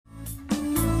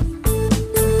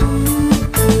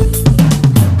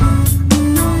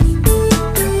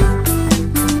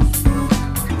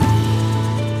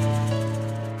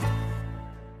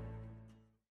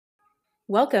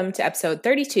Welcome to episode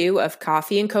 32 of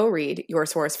Coffee and Co-Read, your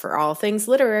source for all things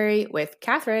literary with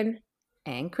Catherine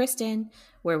and Kristen,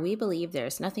 where we believe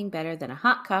there's nothing better than a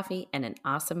hot coffee and an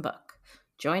awesome book.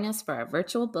 Join us for our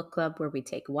virtual book club where we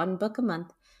take one book a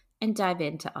month and dive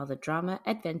into all the drama,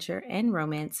 adventure, and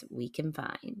romance we can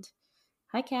find.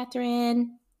 Hi,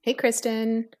 Catherine. Hey,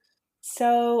 Kristen.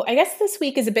 So I guess this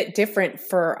week is a bit different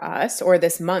for us, or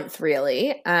this month,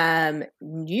 really.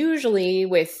 Usually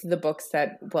with the books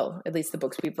that, well, at least the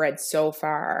books we've read so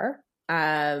far,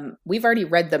 we've already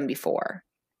read them before.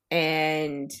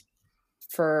 And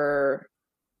for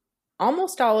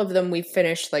almost all of them, we've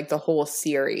finished like the whole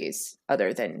series,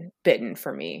 other than Bitten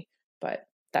for me, but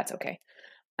that's okay.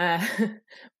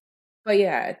 But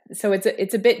yeah, so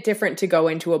it's a bit different to go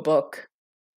into a book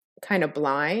kind of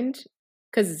blind,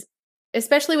 because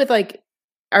especially with like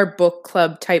our book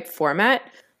club type format,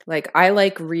 like I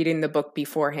like reading the book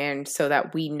beforehand so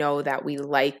that we know that we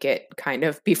like it kind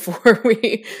of before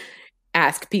we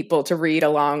ask people to read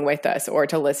along with us or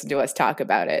to listen to us talk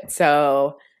about it.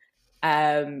 So,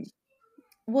 yeah.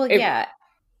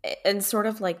 And sort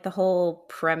of like the whole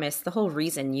premise, the whole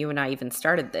reason you and I even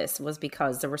started this was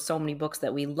because there were so many books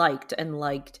that we liked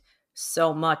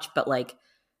so much, but like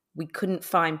we couldn't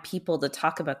find people to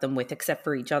talk about them with except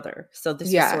for each other. So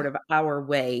this was sort of our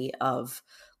way of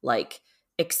like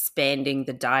expanding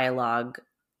the dialogue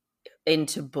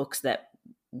into books that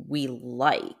we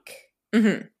like.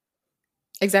 Mm-hmm.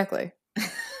 Exactly.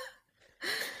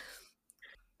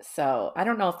 So I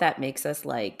don't know if that makes us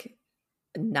like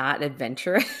not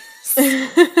adventurous.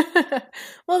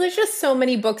 Well, there's just so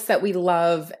many books that we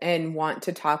love and want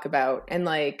to talk about. And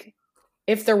like,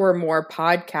 if there were more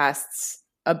podcasts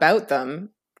about them,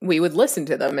 we would listen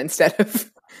to them instead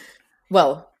of,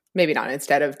 well, maybe not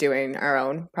instead of doing our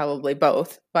own, probably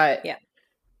both. But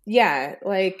yeah,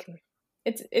 like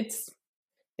it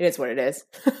is what it is.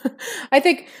 I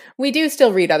think we do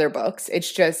still read other books.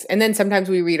 It's just, and then sometimes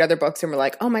we read other books and we're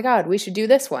like, oh my God, we should do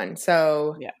this one.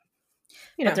 So yeah.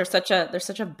 You know. But there's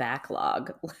such a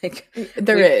backlog. Like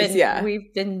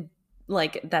we've been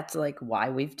like, that's like why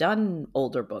we've done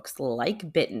older books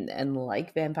like Bitten and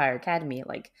like Vampire Academy.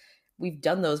 Like we've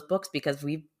done those books because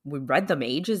we read them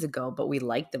ages ago, but we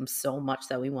liked them so much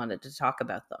that we wanted to talk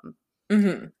about them.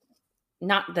 Mm-hmm.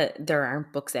 Not that there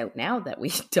aren't books out now that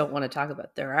we don't want to talk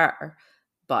about. There are,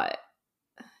 but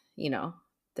you know,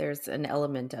 there's an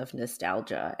element of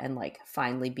nostalgia and like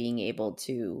finally being able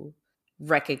to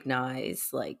recognize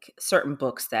like certain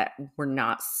books that were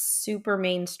not super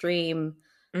mainstream.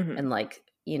 Mm-hmm. And like,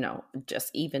 you know, just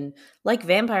even like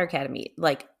Vampire Academy,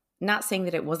 like not saying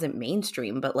that it wasn't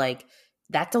mainstream, but like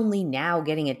that's only now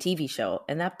getting a TV show,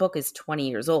 and that book is 20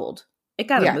 years old. It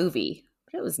got a movie,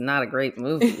 but it was not a great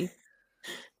movie.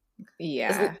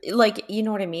 Yeah. It's like, you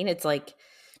know what I mean? It's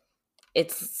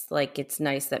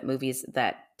nice that movies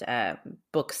that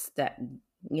books that,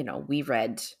 you know, we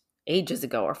read ages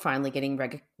ago are finally getting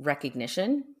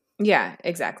recognition. Yeah,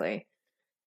 exactly.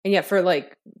 And yeah,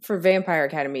 for Vampire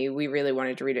Academy, we really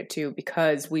wanted to read it too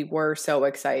because we were so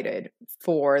excited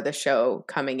for the show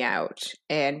coming out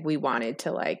and we wanted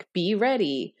to like be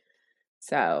ready.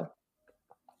 So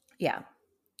yeah.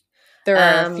 There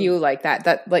are a few like that.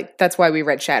 That's why we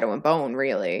read Shadow and Bone,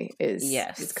 really, is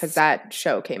because that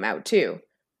show came out too.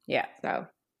 Yeah. So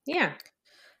yeah.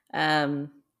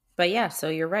 But yeah, so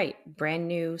you're right. Brand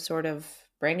new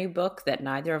book that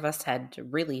neither of us had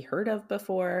really heard of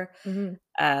before.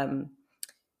 Mm-hmm.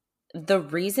 The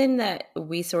reason that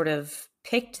we sort of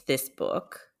picked this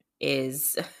book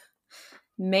is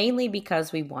mainly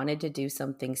because we wanted to do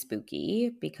something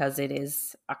spooky because it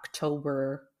is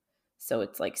October. So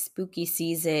it's like spooky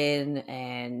season,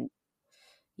 and,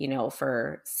 you know,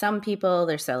 for some people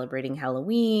they're celebrating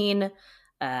Halloween.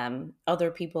 Other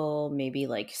people, maybe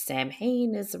like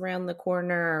Samhain is around the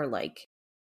corner, or like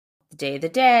the Day of the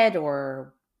Dead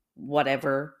or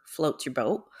whatever floats your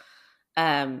boat.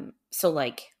 So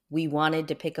like we wanted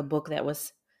to pick a book that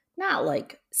was not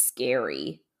like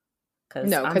scary.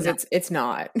 Because it's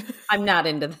not. I'm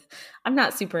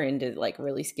not super into like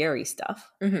really scary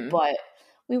stuff, but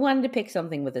we wanted to pick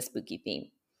something with a spooky theme.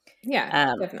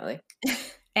 Yeah, definitely.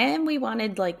 And we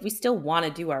still want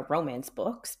to do our romance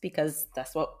books because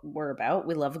that's what we're about.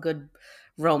 We love a good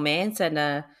romance and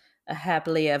a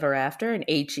happily ever after, an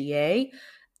HEA.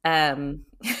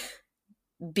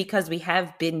 Because we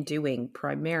have been doing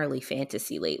primarily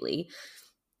fantasy lately.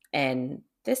 And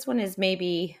this one is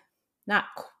maybe not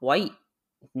quite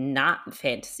not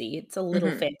fantasy. It's a little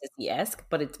fantasy-esque,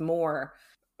 but it's more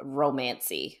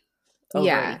romancy over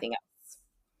anything else.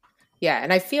 Yeah,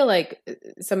 and I feel like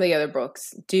some of the other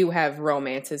books do have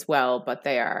romance as well, but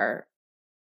they are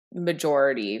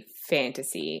majority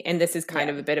fantasy, and this is kind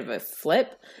of a bit of a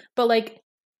flip, but like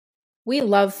we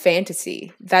love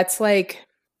fantasy. That's like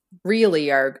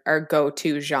really our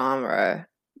go-to genre.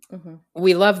 Mm-hmm.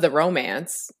 We love the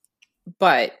romance,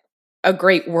 but a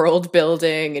great world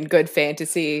building and good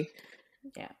fantasy.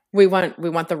 Yeah. We want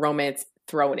the romance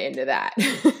thrown into that.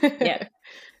 Yeah.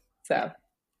 So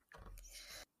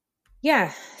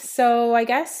yeah. So I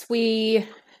guess we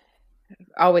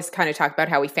always kind of talk about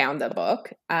how we found the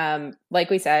book. Like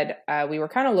we said, we were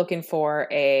kind of looking for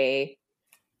a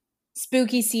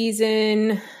spooky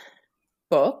season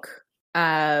book,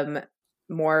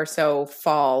 more so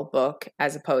fall book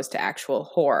as opposed to actual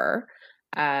horror,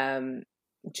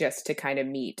 just to kind of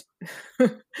meet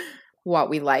what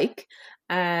we like.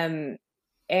 And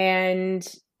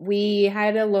we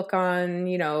had a look on,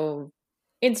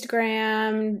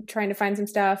 Instagram, trying to find some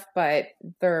stuff, but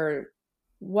there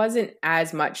wasn't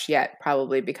as much yet,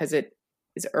 probably because it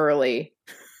is early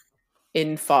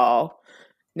in fall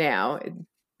now. It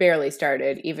barely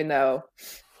started, even though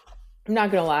I'm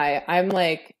not gonna lie, I'm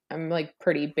like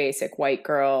pretty basic white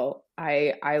girl.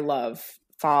 I love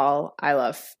fall. I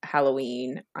love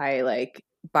Halloween. I like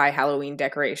buy Halloween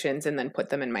decorations and then put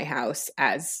them in my house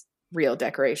as real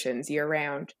decorations year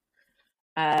round.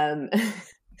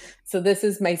 So this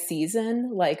is my season,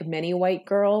 like many white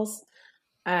girls.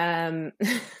 We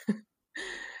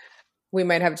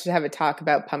might have to have a talk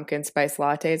about pumpkin spice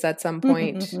lattes at some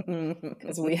point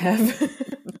because we have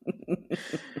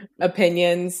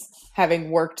opinions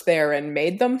having worked there and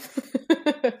made them.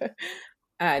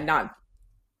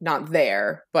 Not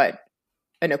there, but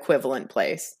an equivalent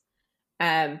place.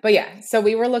 But yeah, so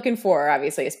we were looking for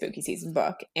obviously a spooky season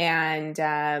book, and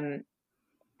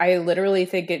I literally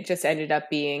think it just ended up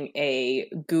being a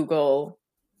Google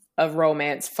of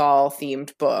romance fall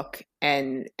themed book,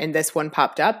 and this one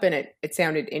popped up, and it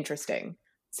sounded interesting.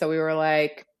 So we were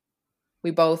like, we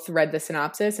both read the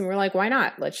synopsis, and we're like, why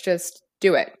not? Let's just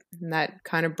do it. And that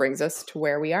kind of brings us to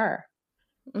where we are.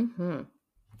 Mm-hmm.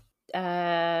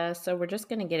 So we're just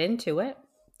going to get into it.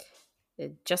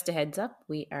 Just a heads up,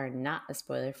 we are not a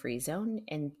spoiler-free zone,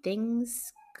 and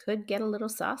things could get a little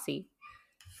saucy.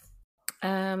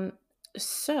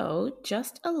 So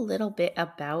just a little bit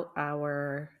about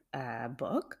our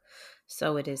book.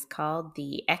 So it is called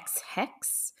The Ex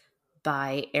Hex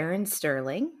by Erin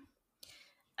Sterling.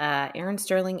 Erin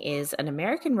Sterling is an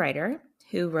American writer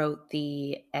who wrote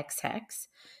The Ex Hex,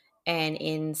 and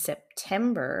in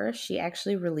September, she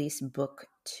actually released book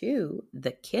 2,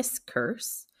 The Kiss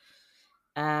Curse.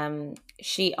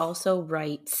 She also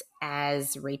writes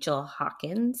as Rachel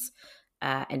Hawkins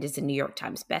and is a New York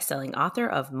Times bestselling author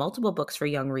of multiple books for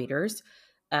young readers,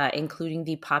 including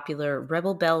the popular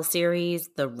Rebel Belle series,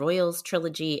 the Royals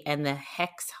trilogy, and the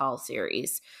Hex Hall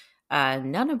series,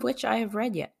 none of which I have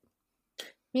read yet.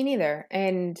 Me neither.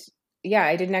 And yeah,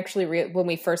 I didn't actually when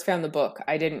we first found the book,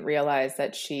 I didn't realize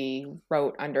that she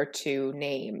wrote under 2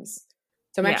 names.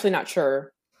 So I'm actually not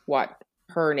sure what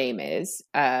her name is.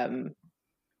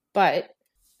 But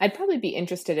I'd probably be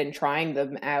interested in trying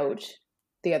them out,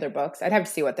 the other books. I'd have to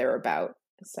see what they were about.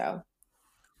 So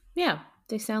yeah,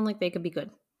 they sound like they could be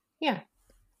good. Yeah.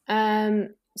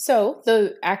 So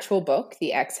the actual book,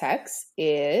 The Ex Hex,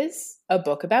 is a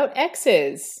book about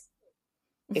exes.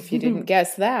 If you didn't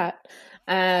guess that.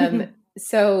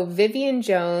 So Vivian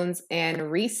Jones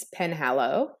and Rhys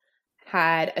Penhallow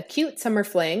had a cute summer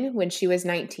fling when she was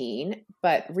 19,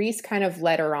 but Rhys kind of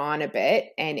led her on a bit,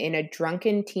 and in a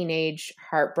drunken teenage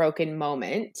heartbroken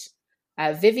moment,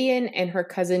 Vivian and her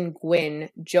cousin Gwyn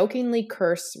jokingly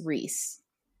curse Rhys.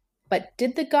 But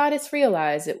did the goddess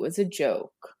realize it was a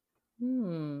joke?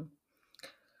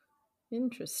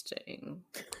 Interesting.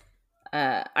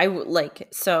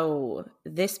 So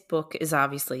this book is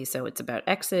obviously, so it's about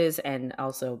exes and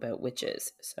also about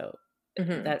witches. So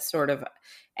that's sort of,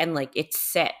 and like it's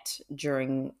set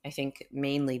during, I think,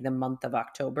 mainly the month of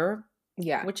October.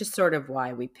 Yeah. Which is sort of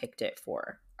why we picked it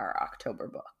for our October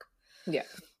book. Yeah.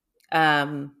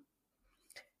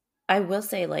 I will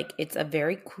say, like, it's a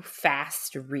very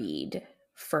fast read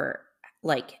for,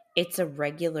 like, it's a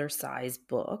regular size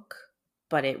book,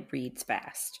 but it reads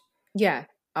fast. Yeah,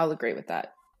 I'll agree with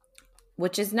that.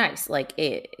 Which is nice. Like,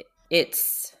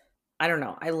 it's, I don't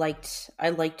know. I liked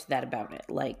that about it.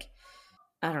 Like,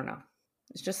 I don't know.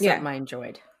 It's just something I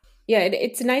enjoyed. Yeah,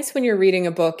 it's nice when you're reading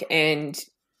a book and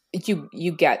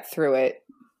you get through it.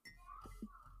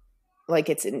 Like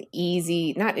it's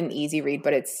not an easy read,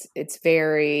 but it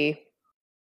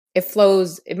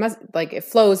flows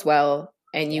well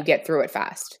and you get through it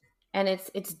fast. And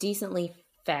it's decently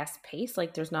fast paced.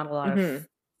 Like there's not a lot of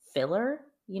filler.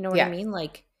 You know what I mean?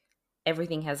 Like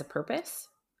everything has a purpose.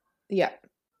 Yeah.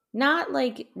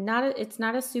 It's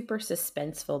not a super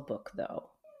suspenseful book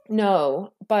though.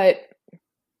 No, but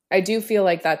I do feel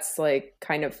like that's like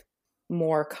kind of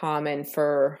more common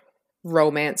for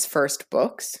romance first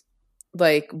books.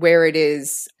 Like where it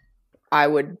is, I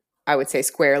would say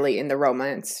squarely in the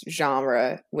romance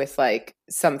genre with like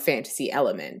some fantasy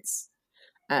elements.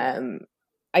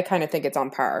 I kind of think it's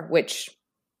on par, which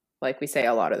like we say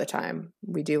a lot of the time,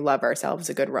 we do love ourselves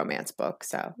a good romance book.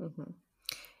 So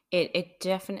it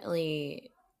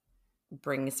definitely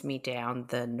brings me down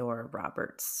the Nora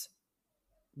Roberts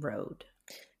road.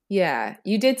 yeah,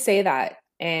 you did say that,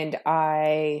 and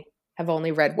I have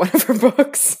only read one of her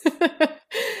books,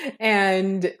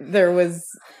 and there was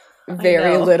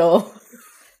very little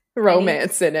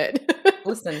romance in it.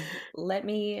 Listen, let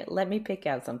me pick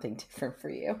out something different for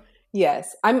you.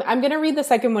 Yes, I'm going to read the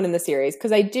second one in the series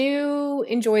because I do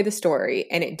enjoy the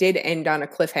story, and it did end on a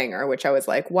cliffhanger, which I was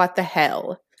like, what the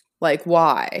hell? Like,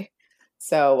 why?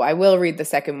 So I will read the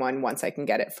second one once I can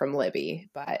get it from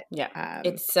Libby. But yeah,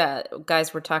 it's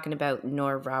guys, we're talking about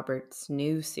Nora Roberts'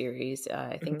 new series.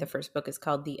 I think the first book is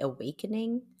called The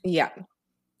Awakening. Yeah.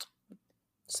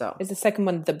 So is the second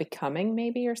one The Becoming,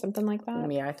 maybe, or something like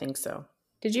that? Yeah, I think so.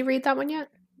 Did you read that one yet?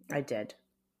 I did.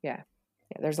 Yeah.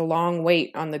 There's a long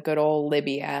wait on the good old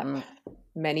Libby app.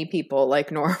 Many people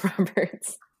like Nora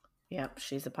Roberts. Yep,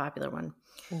 she's a popular one.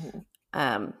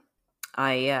 Mm-hmm.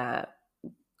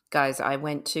 I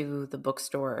went to the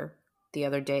bookstore the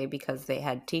other day because they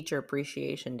had Teacher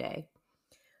Appreciation Day.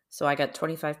 So I got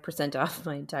 25% off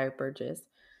my entire purchase.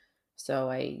 So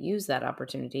I used that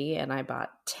opportunity and I bought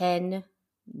 10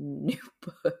 new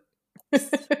books.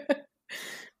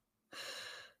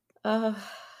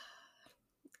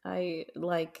 I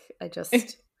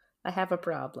have a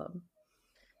problem.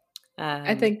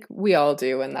 I think we all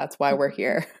do, and that's why we're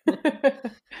here.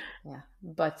 Yeah,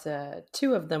 but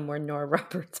 2 of them were Nora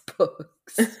Roberts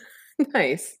books.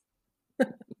 Nice.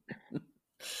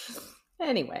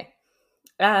 Anyway,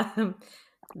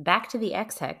 back to the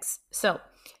Ex Hex. So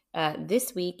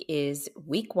this week is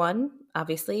week 1.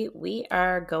 Obviously, we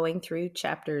are going through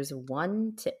chapters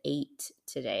 1 to 8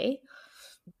 today.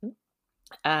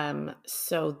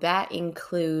 So that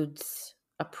includes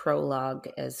a prologue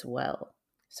as well.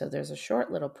 So there's a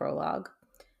short little prologue.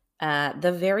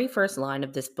 The very first line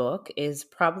of this book is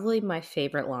probably my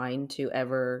favorite line to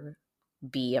ever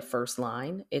be a first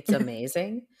line. It's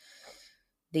amazing.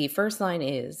 The first line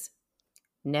is,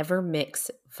 "Never mix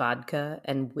vodka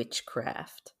and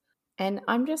witchcraft." And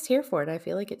I'm just here for it. I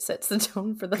feel like it sets the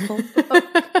tone for the whole book.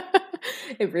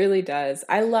 It really does.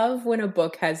 I love when a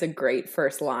book has a great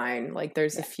first line. Like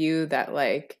there's a few that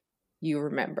like you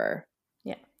remember.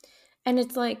 Yeah. And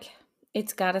it's like,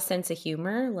 it's got a sense of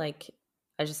humor. Like,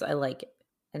 I like it.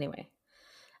 Anyway.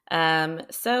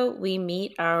 So we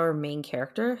meet our main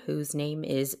character, whose name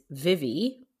is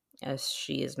Vivi, as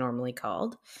she is normally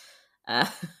called.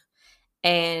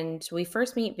 And we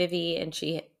first meet Vivi, and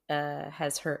she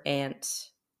has her Aunt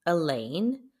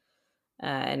Elaine.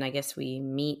 And I guess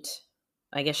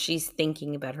she's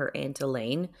thinking about her Aunt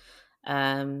Elaine,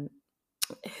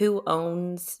 who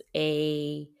owns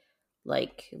a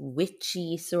like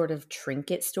witchy sort of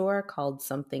trinket store called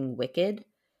Something Wicked.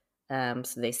 So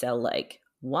they sell like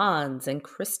wands and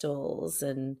crystals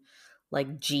and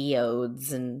like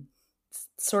geodes and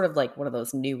sort of like one of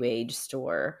those new age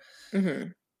store.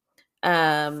 Mm-hmm.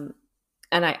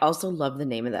 And I also love the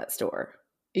name of that store.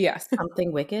 Yes.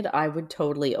 Something Wicked. I would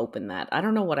totally open that. I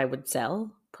don't know what I would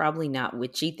sell. Probably not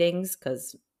witchy things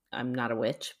because I'm not a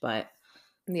witch, but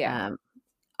yeah,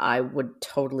 I would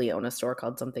totally own a store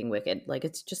called Something Wicked. Like,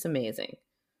 it's just amazing.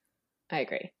 I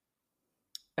agree.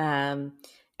 And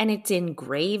it's in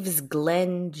Graves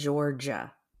Glen,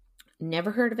 Georgia.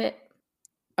 Never heard of it.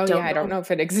 Oh, yeah, I don't know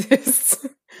if it exists.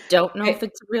 Don't know if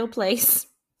it's a real place.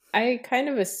 I kind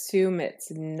of assume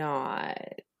it's not,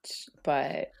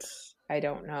 but I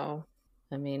don't know.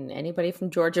 I mean, anybody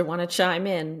from Georgia want to chime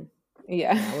in?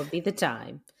 Yeah. That would be the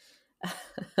time.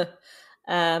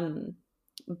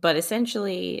 But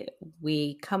essentially,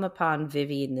 we come upon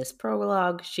Vivi in this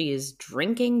prologue. She is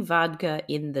drinking vodka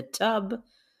in the tub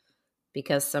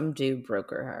because some dude broke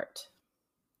her heart.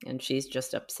 And she's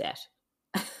just upset.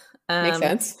 Makes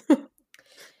sense.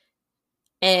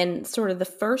 And sort of the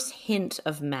first hint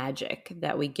of magic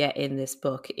that we get in this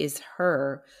book is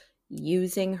her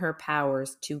using her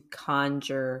powers to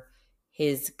conjure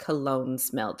his cologne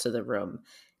smell to the room.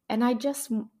 And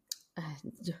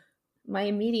my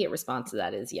immediate response to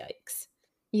that is yikes.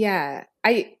 Yeah.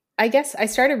 I guess I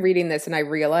started reading this and I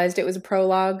realized it was a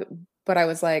prologue, but I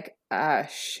was like,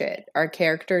 shit, our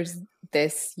characters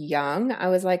this young, I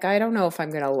was like, I don't know if I'm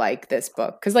going to like this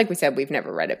book. Because like we said, we've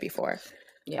never read it before.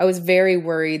 Yeah. I was very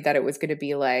worried that it was going to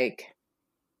be like,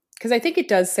 because I think it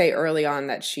does say early on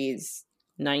that she's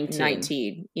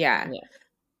 19. Yeah.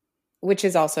 Which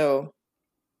is also,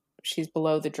 she's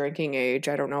below the drinking age.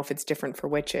 I don't know if it's different for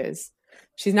witches.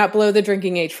 She's not below the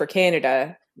drinking age for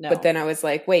Canada. No. But then I was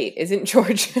like, wait, isn't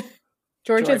Georgia's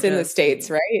in the States,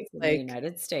 right? Like, the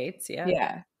United States, yeah.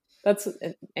 Yeah.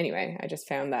 Anyway, I just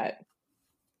found that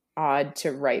odd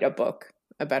to write a book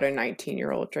about a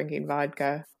 19-year-old drinking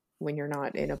vodka when you're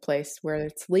not in a place where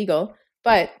it's legal.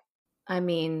 But I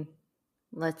mean,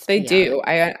 they do.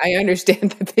 I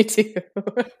understand that they do.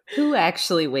 Who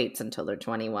actually waits until they're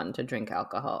 21 to drink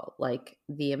alcohol? Like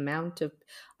the amount of,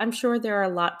 I'm sure there are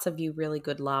lots of you really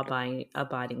good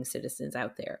law-abiding citizens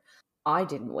out there. I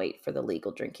didn't wait for the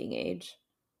legal drinking age.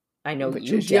 I know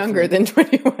which is younger than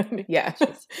 21. Yeah.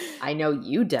 I know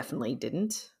you definitely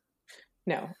didn't.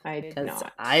 No, I did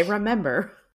not. I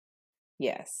remember.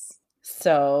 Yes.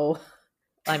 So,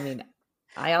 I mean,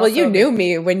 well, you knew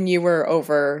me when you were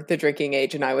over the drinking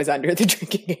age and I was under the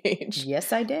drinking age.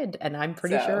 Yes, I did. And I'm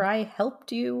pretty sure I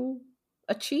helped you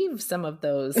achieve some of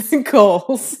those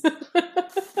goals.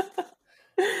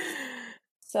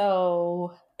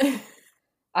 So,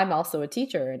 I'm also a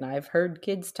teacher, and I've heard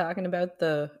kids talking about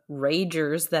the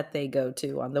ragers that they go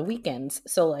to on the weekends.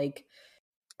 So, like,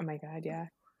 oh my God, yeah.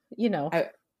 You know,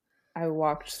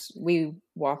 we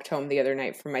walked home the other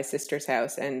night from my sister's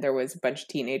house, and there was a bunch of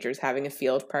teenagers having a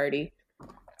field party.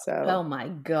 So, oh my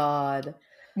God.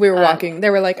 We were walking. They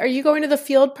were like, "Are you going to the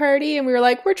field party?" And we were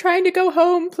like, "We're trying to go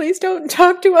home. Please don't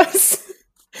talk to us.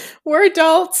 We're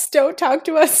adults. Don't talk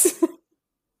to us."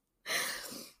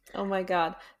 Oh my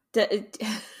God.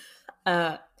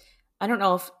 I don't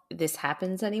know if this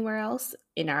happens anywhere else.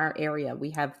 In our area,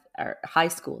 our high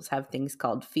schools have things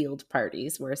called field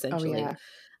parties, where essentially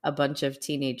a bunch of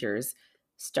teenagers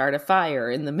start a fire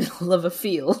in the middle of a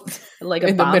field, like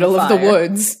in the middle of the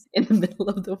woods. In the middle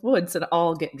of the woods, and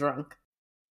all get drunk.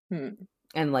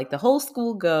 And like the whole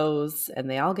school goes, and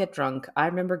they all get drunk. I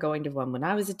remember going to one when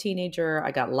I was a teenager.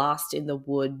 I got lost in the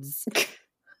woods.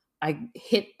 I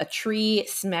hit a tree,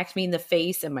 smacked me in the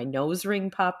face, and my nose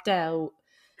ring popped out.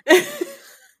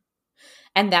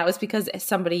 And that was because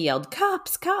somebody yelled,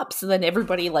 "Cops, cops!" And then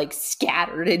everybody like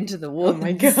scattered into the woods. Oh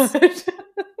my God.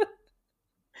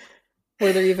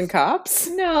 Were there even cops?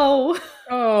 No.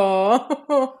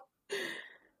 Oh.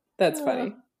 That's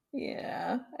funny.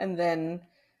 Yeah. And then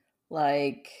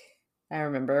like I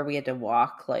remember we had to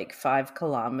walk like 5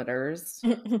 kilometers,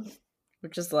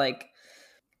 which is like,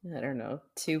 I don't know,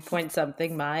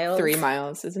 2-point-something miles. 3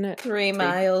 miles, isn't it? 3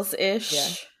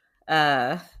 miles-ish.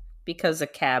 Yeah. Because a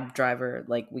cab driver,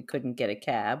 like, we couldn't get a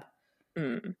cab.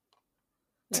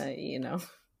 You know.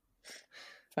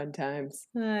 Fun times.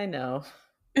 I know.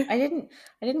 I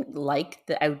didn't like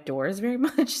the outdoors very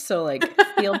much, so like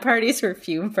field parties were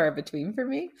few and far between for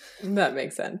me. That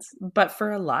makes sense. But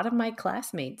for a lot of my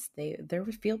classmates, there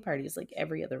were field parties like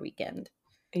every other weekend.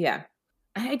 Yeah.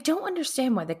 I don't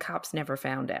understand why the cops never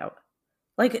found out.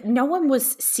 Like, no one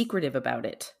was secretive about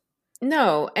it.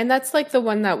 No, and that's like the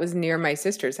one that was near my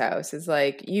sister's house. Is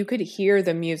like you could hear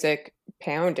the music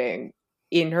pounding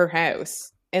in her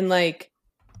house. And like,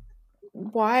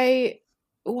 why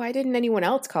didn't anyone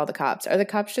else call the cops? Are the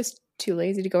cops just too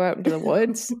lazy to go out into the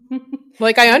woods?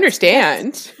 Like, I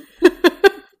understand.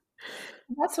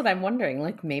 That's what I'm wondering.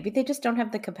 Like, maybe they just don't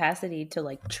have the capacity to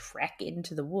like trek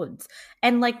into the woods.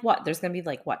 And like, what? There's gonna be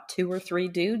like 2 or 3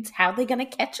 dudes. How are they gonna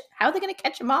catch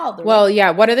them all? Well,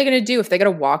 yeah. What are they gonna do if they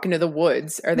gotta walk into the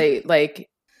woods? Are they like,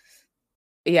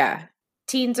 yeah?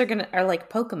 Teens are like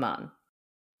Pokemon.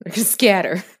 They're gonna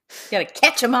scatter. You gotta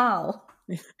catch them all.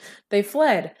 They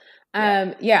fled.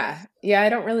 Yeah. I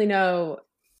don't really know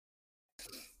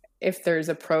if there's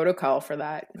a protocol for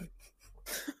that.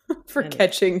 For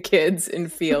catching kids in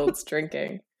fields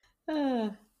drinking.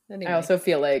 Anyway. I also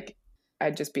feel like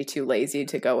I'd just be too lazy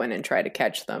to go in and try to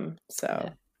catch them. So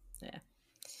yeah.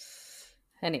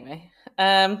 Anyway.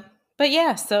 But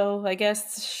yeah, so I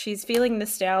guess she's feeling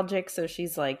nostalgic, so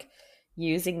she's like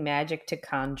using magic to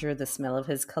conjure the smell of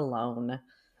his cologne.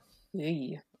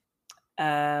 Yeah.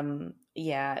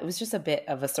 Yeah, it was just a bit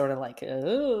of a sort of like,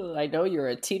 oh, I know you're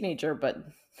a teenager, but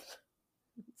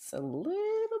it's a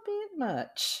little bit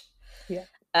much. Yeah.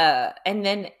 And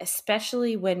then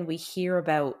especially when we hear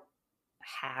about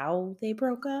how they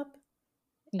broke up.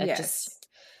 Yes.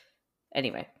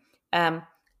 Anyway.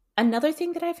 Another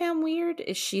thing that I found weird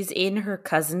is she's in her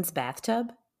cousin's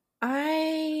bathtub.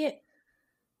 I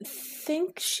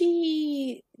think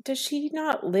does she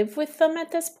not live with them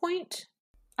at this point?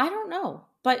 I don't know.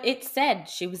 But it said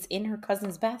she was in her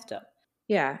cousin's bathtub.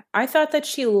 Yeah. I thought that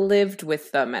she lived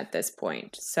with them at this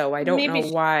point. So I don't know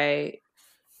why.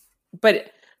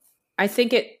 But I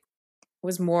think it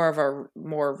was more of a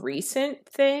more recent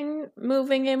thing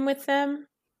moving in with them.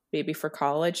 Maybe for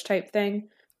college type thing.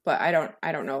 But I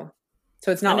don't know.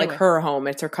 So it's not like her home,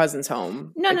 it's her cousin's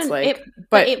home. No, it's no, like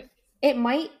it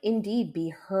might indeed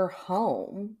be her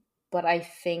home, but I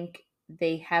think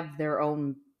they have their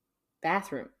own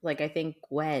bathroom. Like I think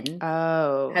Gwyn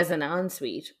has an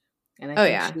ensuite, and I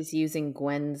think she's using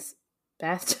Gwen's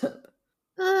bathtub.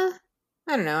 I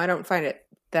don't know. I don't find it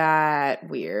that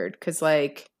weird because,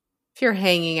 like, if you're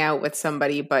hanging out with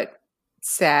somebody but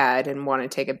sad and want to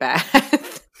take a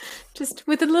bath, just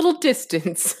with a little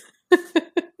distance.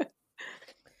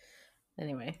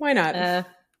 Anyway, why not?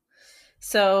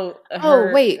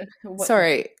 Wait.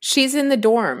 Sorry. She's in the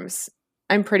dorms,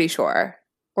 I'm pretty sure.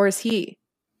 Or is he?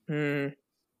 I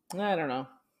don't know.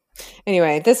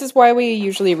 Anyway, this is why we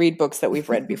usually read books that we've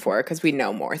read before, because we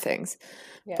know more things.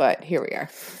 Yeah. But here we are.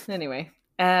 Anyway,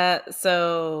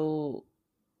 so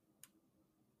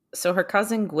her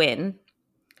cousin Gwyn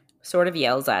sort of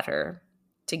yells at her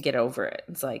to get over it.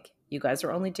 It's like, you guys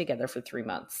are only together for 3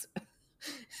 months.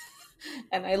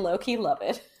 And I low-key love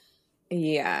it.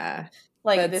 Yeah.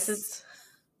 Like, it's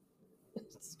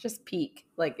just peak.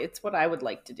 Like, it's what I would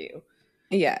like to do.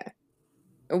 Yeah.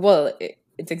 Well,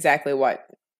 it's exactly what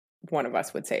one of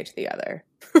us would say to the other.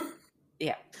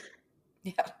 Yeah.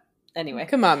 Yeah. Anyway.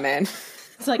 Come on, man.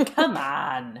 It's like, come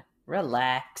on.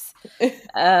 Relax.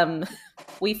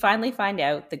 We finally find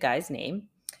out the guy's name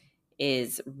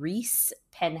is Rhys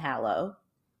Penhallow.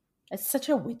 It's such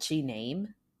a witchy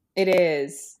name. It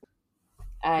is.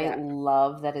 I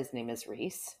love that his name is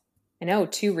Rhys. I know,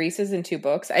 2 Rhyses in 2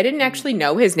 books. I didn't actually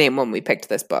know his name when we picked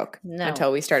this book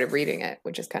until we started reading it,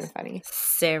 which is kind of funny.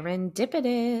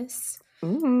 Serendipitous.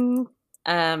 Ooh.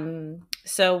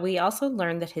 So we also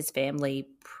learned that his family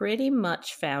pretty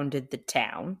much founded the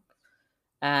town.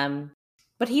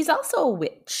 But he's also a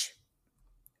witch.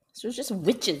 So there's just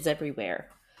witches everywhere.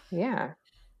 Yeah.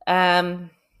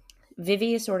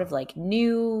 Vivi is sort of like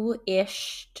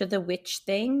new-ish to the witch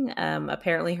thing.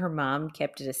 Apparently her mom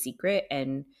kept it a secret,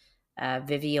 and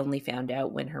Vivi only found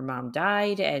out when her mom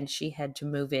died, and she had to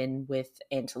move in with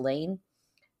Aunt Eileen,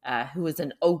 who is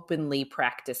an openly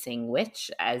practicing witch,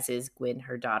 as is Gwyn,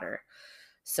 her daughter.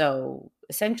 So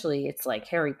essentially it's like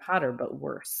Harry Potter, but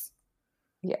worse.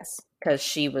 Yes. Because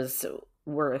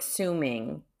we're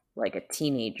assuming, like a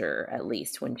teenager at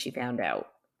least when she found out.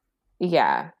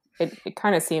 Yeah. It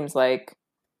kind of seems like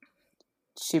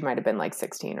she might have been like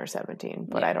 16 or 17,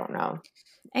 but I don't know.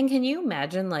 And can you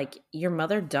imagine, like, your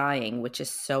mother dying, which is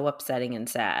so upsetting and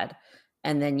sad,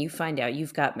 and then you find out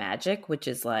you've got magic, which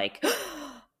is like,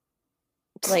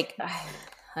 like,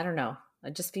 I don't know.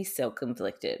 I'd just be so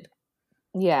conflicted.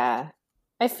 Yeah.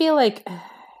 I feel like,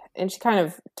 and she kind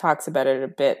of talks about it a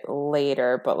bit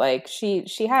later, but like she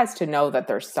has to know that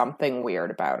there's something weird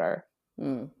about her.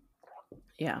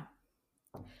 Yeah.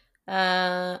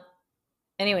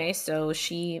 Anyway, so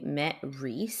she met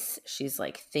Rhys. She's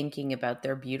like thinking about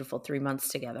their beautiful 3 months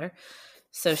together.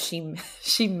 So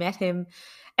she met him,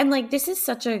 and like this is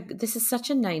such a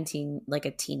 19, like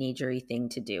a teenagery thing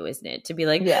to do, isn't it? To be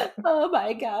like, oh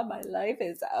my god, my life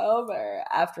is over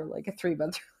after like a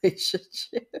 3-month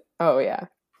relationship. Oh yeah.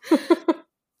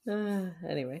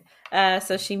 Anyway,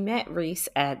 so she met Rhys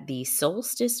at the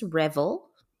Solstice Revel.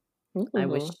 Ooh.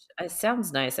 It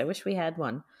sounds nice. I wish we had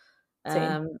one.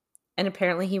 And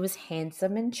apparently he was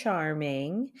handsome and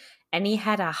charming, and he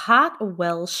had a hot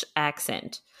Welsh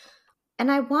accent.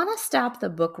 And I want to stop the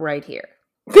book right here.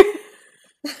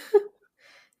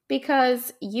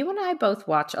 Because you and I both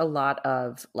watch a lot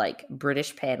of like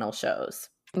British panel shows.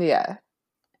 Yeah.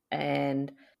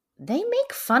 And they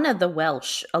make fun of the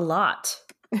Welsh a lot.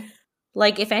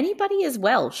 Like, if anybody is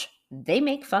Welsh, they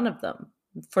make fun of them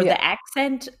for the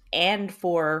accent and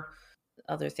for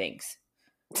other things.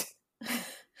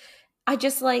 I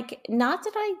just like, not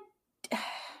that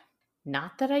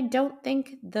I don't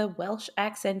think the Welsh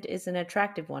accent is an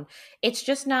attractive one. It's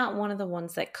just not one of the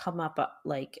ones that come up,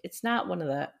 like, it's not one of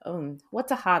the,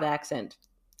 what's a hot accent?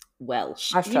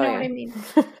 Welsh. Australian. You know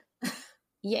what I mean?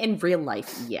 Yeah, in real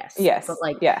life, yes. Yes. But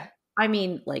like, I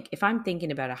mean, like, if I'm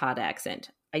thinking about a hot accent,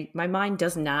 my mind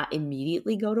does not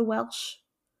immediately go to Welsh.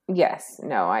 Yes.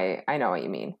 No, I know what you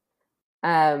mean.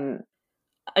 I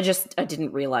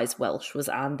didn't realize Welsh was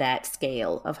on that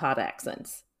scale of hot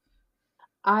accents.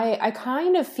 I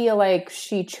kind of feel like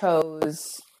she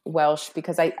chose Welsh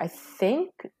because I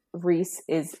think Rhys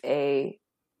is a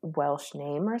Welsh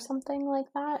name or something like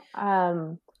that.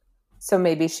 So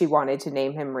maybe she wanted to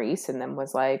name him Rhys and then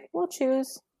was like, we'll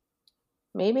choose.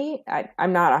 Maybe?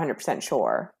 I'm not 100%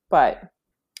 sure, but...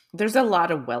 There's a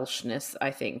lot of Welshness, I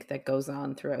think, that goes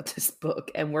on throughout this book.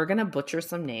 And we're going to butcher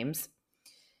some names.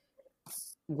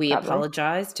 We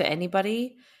apologize to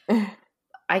anybody.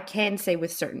 I can say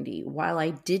with certainty, while I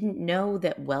didn't know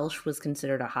that Welsh was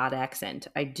considered a hot accent,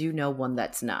 I do know one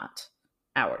that's not.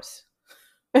 Ours.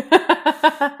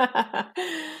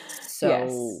 So,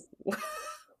 yes.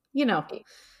 You know,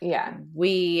 yeah,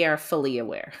 we are fully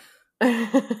aware.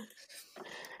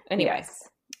 Anyway,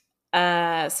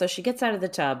 yes. So she gets out of the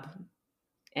tub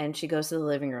and she goes to the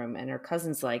living room and her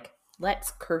cousin's like,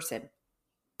 let's curse him.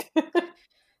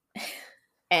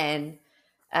 And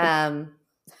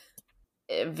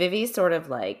Vivi's sort of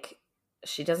like,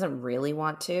 she doesn't really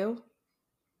want to,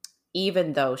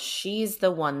 even though she's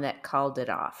the one that called it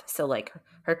off. So like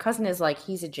her cousin is like,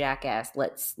 he's a jackass.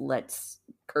 Let's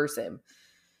curse him.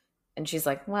 And she's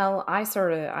like, well,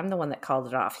 I'm the one that called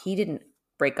it off. He didn't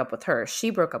break up with her. She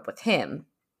broke up with him.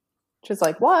 She's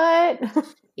like, what?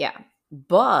 Yeah.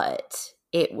 But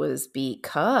it was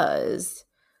because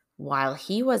while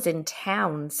he was in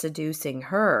town seducing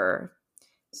her,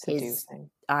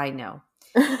 I know.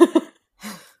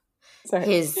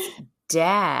 His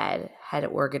dad had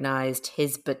organized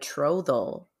his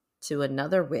betrothal to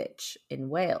another witch in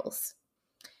Wales.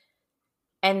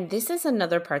 And this is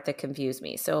another part that confused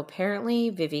me. So apparently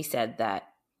Vivi said that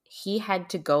he had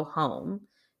to go home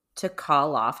to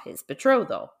call off his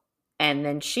betrothal. And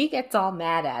then she gets all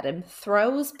mad at him,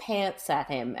 throws pants at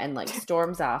him, and like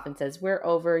storms off and says, we're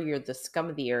over. You're the scum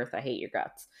of the earth. I hate your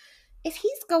guts. If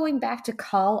he's going back to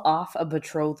call off a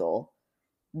betrothal,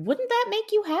 wouldn't that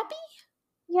make you happy?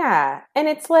 Yeah. And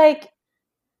it's like,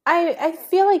 I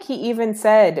feel like he even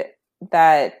said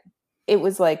that it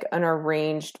was like an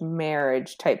arranged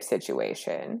marriage type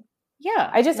situation. Yeah.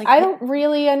 I don't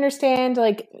really understand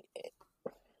like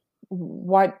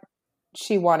what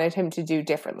she wanted him to do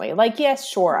differently. Like, yes,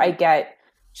 sure, I get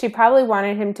she probably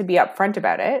wanted him to be upfront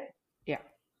about it. Yeah.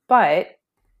 But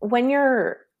when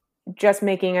you're just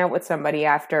making out with somebody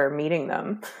after meeting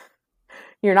them,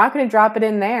 you're not going to drop it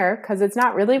in there because it's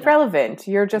not really relevant.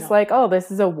 You're just like, oh, this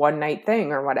is a one-night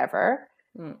thing or whatever.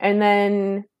 And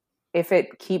then if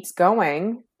it keeps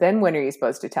going, then when are you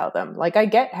supposed to tell them? Like, I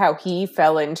get how he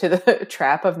fell into the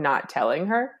trap of not telling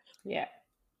her. Yeah.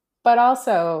 But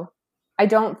also, I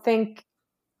don't think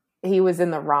he was in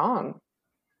the wrong,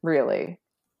 really.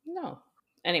 No.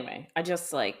 Anyway, I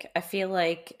feel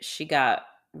like she got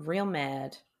real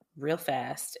mad real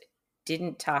fast,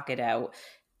 didn't talk it out.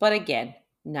 But again,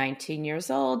 19 years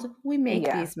old, we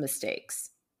make these mistakes.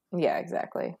 Yeah,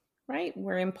 exactly. Right?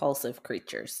 We're impulsive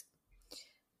creatures.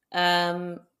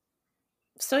 So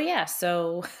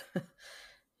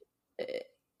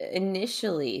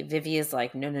initially Vivi is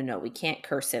like, no, we can't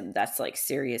curse him. That's like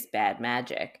serious bad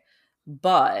magic.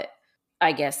 But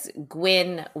I guess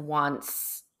Gwyn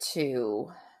wants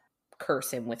to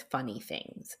curse him with funny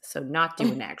things. So not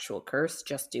do an actual curse,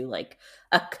 just do like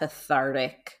a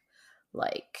cathartic,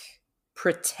 like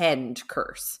pretend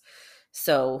curse.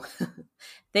 So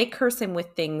they curse him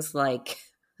with things like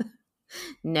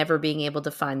never being able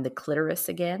to find the clitoris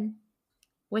again,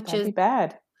 which That'd be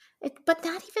bad. But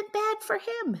not even bad for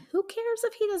him. Who cares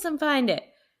if he doesn't find it?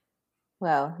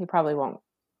 Well, he probably won't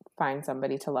find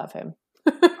somebody to love him.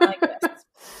 I guess.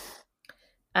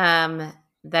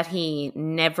 That he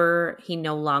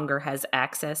no longer has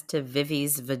access to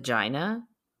Vivi's vagina.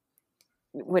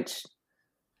 Which,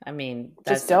 I mean,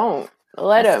 just don't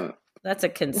let him. That's a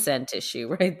consent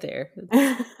issue right there.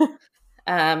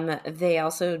 They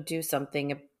also do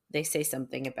something. They say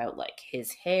something about like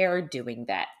his hair doing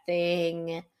that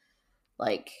thing.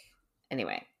 Like,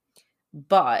 anyway.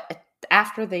 But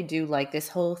after they do like this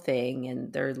whole thing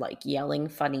and they're like yelling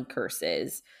funny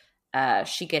curses,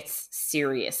 she gets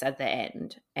serious at the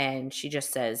end and she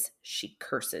just says she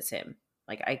curses him.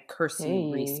 Like, I curse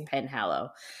you, Rhys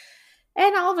Penhallow.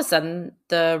 And all of a sudden,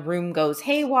 the room goes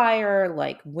haywire,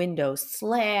 like windows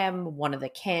slam, one of the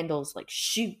candles like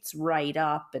shoots right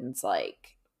up and it's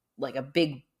like a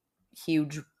big,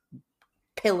 huge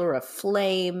pillar of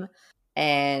flame.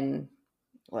 And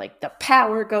like the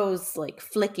power goes like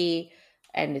flicky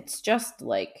and it's just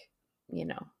like,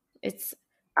 it's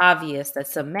obvious that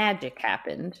some magic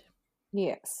happened.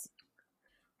 Yes.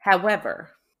 However,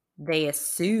 they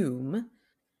assume,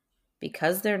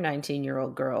 because they're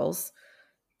 19-year-old girls,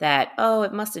 that,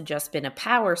 it must have just been a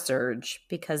power surge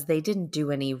because they didn't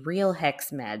do any real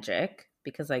hex magic,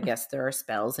 because I guess there are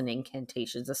spells and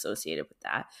incantations associated with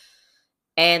that.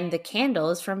 And the candle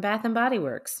is from Bath and Body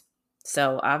Works.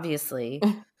 So obviously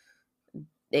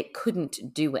it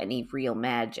couldn't do any real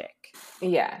magic.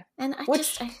 Yeah. And I feel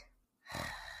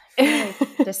like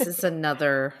this is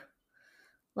another,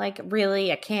 like,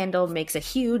 really, a candle makes a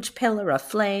huge pillar of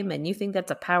flame and you think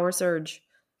that's a power surge?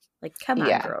 Like, come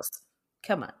on, girls.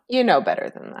 Come on. You know better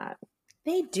than that.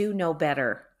 They do know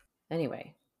better.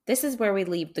 Anyway, this is where we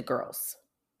leave the girls.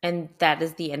 And that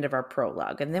is the end of our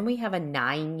prologue. And then we have a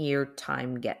 9-year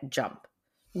time jump.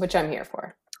 Which I'm here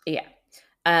for. Yeah.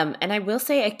 And I will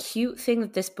say a cute thing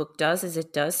that this book does is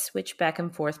it does switch back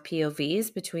and forth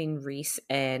POVs between Rhys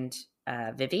and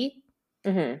Vivi.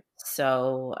 Mm-hmm.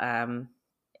 So,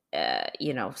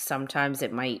 sometimes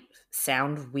it might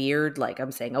sound weird. Like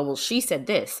I'm saying, oh, well, she said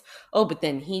this. Oh, but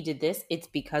then he did this. It's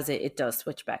because it does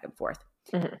switch back and forth.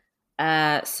 Mm-hmm.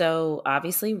 So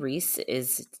obviously Rhys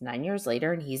is 9 years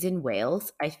later and he's in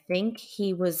Wales. I think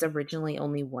he was originally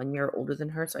only 1 year older than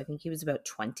her. So I think he was about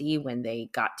 20 when they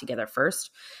got together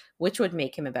first, which would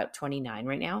make him about 29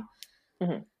 right now.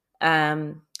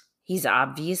 Mm-hmm. He's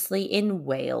obviously in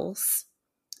Wales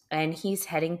and he's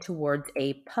heading towards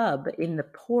a pub in the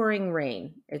pouring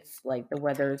rain. It's like the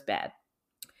weather is bad.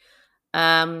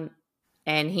 And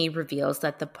he reveals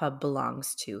that the pub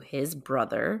belongs to his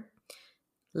brother,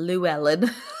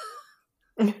 Llewellyn.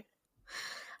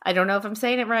 I don't know if I'm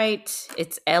saying it right.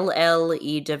 It's Llewellyn.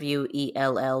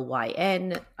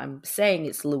 I'm saying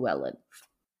it's Llewellyn.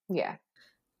 Yeah.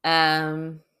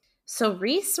 So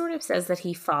Rhys sort of says that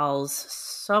he falls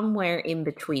somewhere in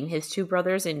between his two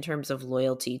brothers in terms of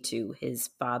loyalty to his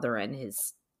father and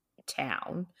his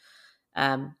town.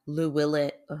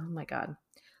 Llewellyn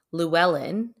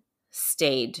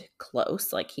stayed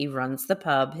close. Like, he runs the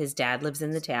pub. His dad lives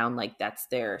in the town. Like, that's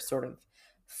their sort of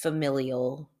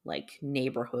familial, like,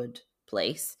 neighborhood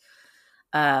place.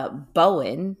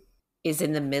 Bowen is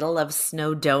in the middle of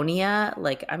Snowdonia.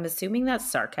 Like, I'm assuming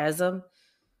that's sarcasm.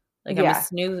 Like, yeah.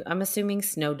 I'm assuming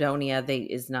Snowdonia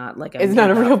is not like it's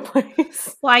not a real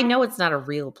place. Well, I know it's not a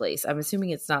real place. I'm assuming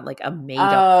it's not like a made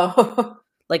up,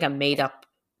 like a made up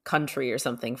country or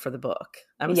something for the book.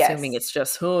 I'm assuming it's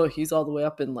just, he's all the way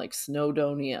up in like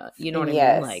Snowdonia. You know what I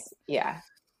mean? Like, yeah.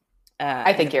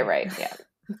 I think you're right. Yeah.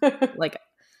 Like,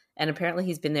 and apparently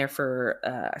he's been there for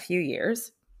a few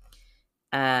years.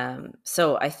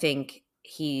 So I think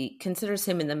he considers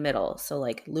him in the middle. So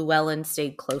like Llewellyn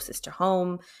stayed closest to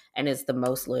home and is the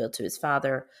most loyal to his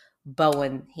father.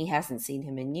 Bowen, he hasn't seen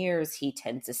him in years. He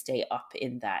tends to stay up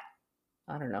in that,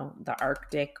 I don't know, the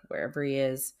Arctic, wherever he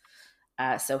is.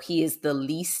 So he is the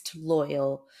least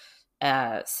loyal.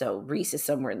 So Rhys is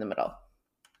somewhere in the middle.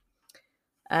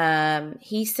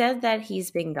 He said that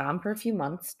he's been gone for a few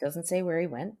months, doesn't say where he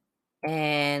went,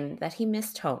 and that he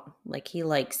missed home. Like, he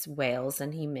likes Wales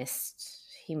and he missed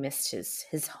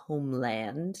his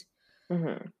homeland.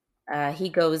 Mm-hmm. He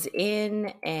goes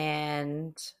in,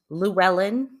 and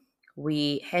Llewellyn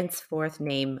we henceforth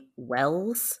name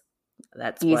Wells.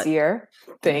 That's easier.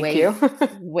 Thank you.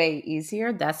 Way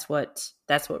easier. That's what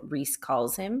Rhys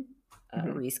calls him.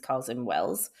 Mm-hmm. Rhys calls him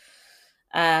Wells.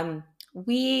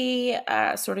 We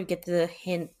sort of get the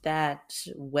hint that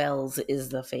Wells is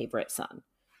the favorite son.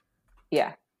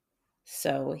 Yeah.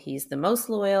 So he's the most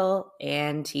loyal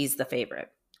and he's the favorite.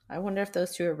 I wonder if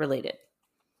those two are related.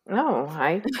 Oh,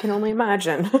 I can only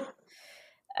imagine.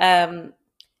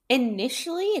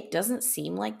 Initially, it doesn't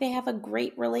seem like they have a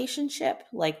great relationship.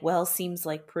 Like, Wells seems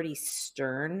like pretty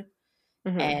stern.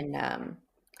 Mm-hmm. And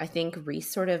I think Rhys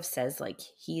sort of says like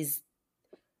he's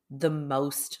the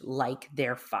most like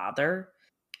their father.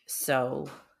 So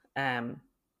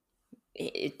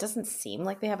it doesn't seem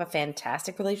like they have a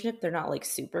fantastic relationship. They're not like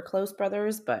super close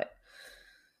brothers, but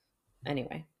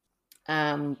anyway.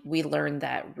 We learned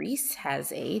that Rhys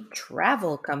has a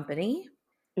travel company.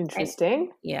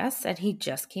 Interesting. Yes, and he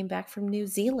just came back from New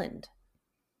Zealand.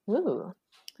 Ooh.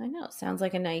 I know. Sounds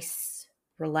like a nice,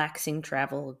 relaxing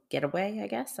travel getaway, I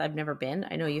guess. I've never been.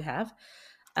 I know you have.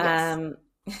 Yes.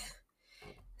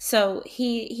 So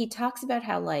he talks about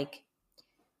how, like,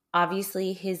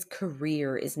 obviously his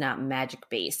career is not magic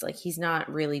based. Like, he's not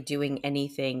really doing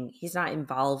anything. He's not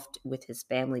involved with his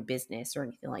family business or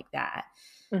anything like that.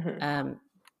 Mm-hmm.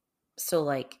 So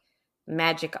like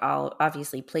magic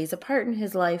obviously plays a part in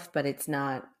his life, but it's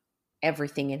not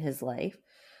everything in his life.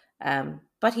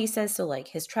 But he says, so like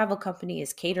his travel company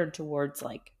is catered towards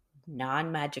like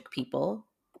non-magic people,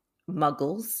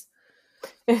 muggles.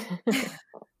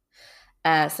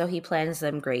 So he plans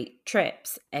them great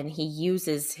trips, and he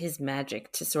uses his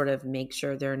magic to sort of make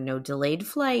sure there are no delayed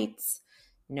flights,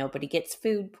 nobody gets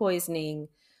food poisoning.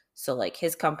 So like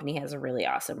his company has a really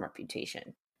awesome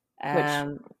reputation.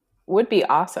 Which would be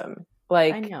awesome.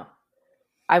 Like, I know.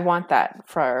 I want that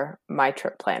for my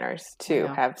trip planners to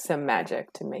know. have some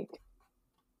magic to make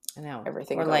I know.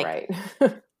 everything Or go like,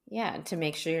 right. yeah, to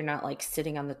make sure you're not like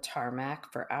sitting on the tarmac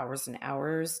for hours and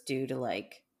hours due to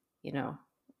like, you know,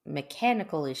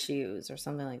 mechanical issues or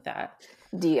something like that.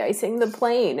 De-icing the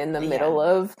plane in the middle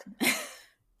Yeah. of,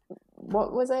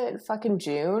 what was it? Fucking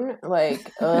June? Like,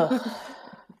 ugh.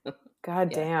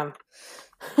 God Yeah.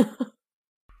 damn.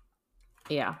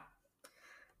 Yeah.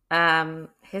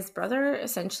 His brother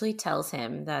essentially tells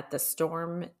him that the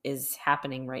storm is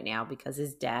happening right now because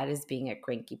his dad is being a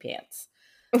cranky pants.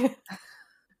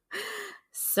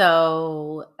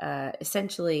 So,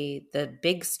 essentially, the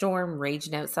big storm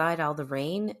raging outside, all the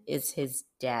rain, is his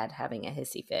dad having a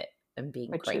hissy fit and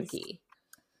being Which is cranky.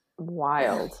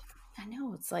 wild. I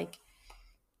know, it's like,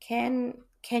 can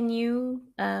you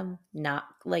not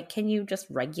like, can you just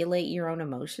regulate your own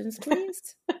emotions,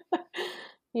 please?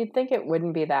 You'd think it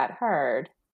wouldn't be that hard,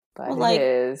 but Well, it like,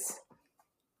 is.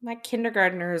 my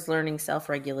kindergartner is learning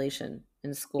self-regulation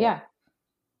in school. Yeah.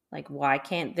 Like, why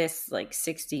can't this like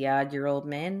 60-odd-year-old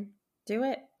man do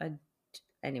it?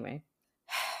 Anyway.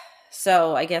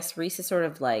 So I guess Rhys is sort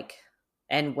of like,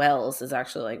 and Wells is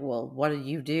actually like, well, what did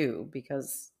you do?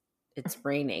 Because it's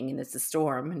raining and it's a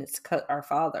storm and it's cut our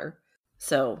father.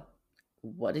 So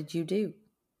what did you do?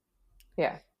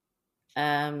 Yeah.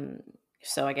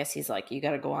 So I guess he's like, you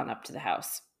got to go on up to the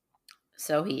house.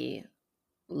 So he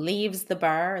leaves the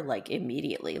bar like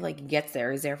immediately. Like he gets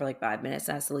there, he's there for like 5 minutes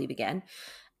and has to leave again,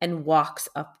 and walks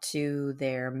up to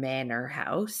their manor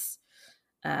house.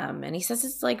 And he says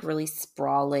it's like really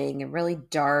sprawling and really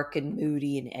dark and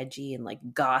moody and edgy and like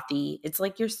gothy. It's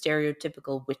like your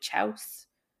stereotypical witch house,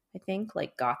 I think,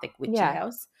 like gothic witchy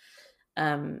house.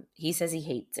 He says he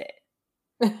hates it.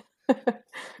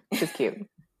 Which is cute.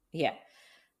 Yeah.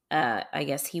 I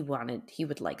guess he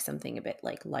would like something a bit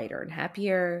like lighter and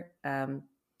happier.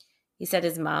 He said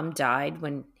his mom died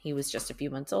when he was just a few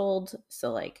months old.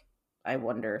 So like, I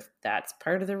wonder if that's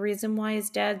part of the reason why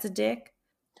his dad's a dick.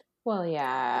 Well,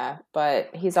 yeah,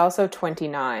 but he's also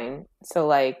 29. So,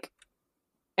 like,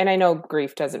 and I know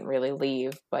grief doesn't really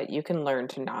leave, but you can learn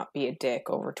to not be a dick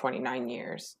over 29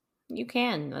 years. You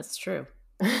can. That's true.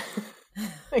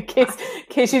 in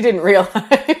case you didn't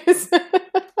realize.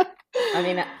 I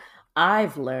mean,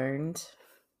 I've learned.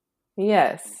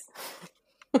 Yes.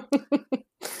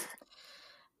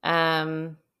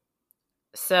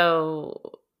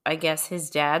 So I guess his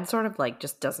dad sort of like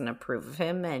just doesn't approve of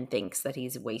him and thinks that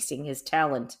he's wasting his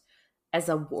talent as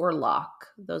a warlock.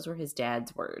 Those were his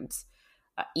dad's words.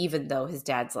 Even though his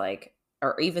dad's like,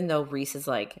 or even though Rhys is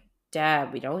like,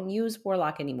 Dad, we don't use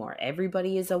warlock anymore.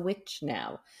 Everybody is a witch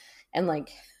now. And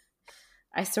like,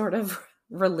 I sort of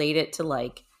relate it to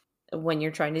like when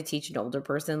you're trying to teach an older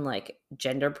person like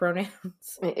gender pronouns.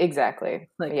 Exactly.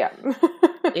 Like, yeah.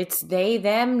 It's they,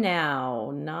 them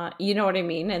now, not, you know what I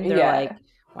mean? And they're like,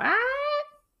 what?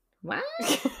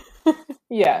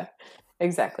 Yeah,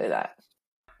 exactly that.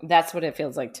 That's what it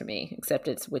feels like to me, except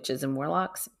it's witches and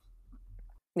warlocks.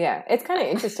 Yeah, it's kind of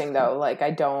interesting though. Like,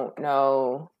 I don't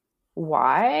know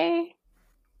why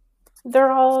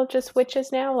they're all just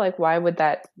witches now. Like, why would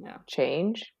that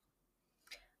change?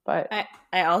 But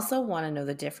I also want to know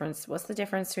the difference. What's the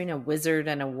difference between a wizard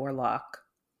and a warlock?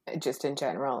 Just in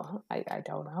general, I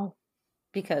don't know.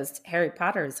 Because Harry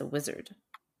Potter is a wizard.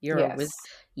 You're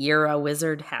a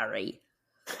wizard, Harry.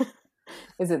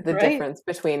 Is it the difference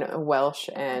between Welsh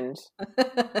and...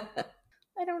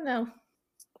 I don't know.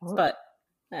 But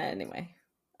anyway.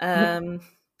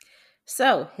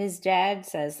 So his dad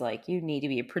says, like, you need to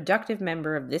be a productive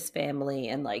member of this family.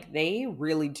 And, like, they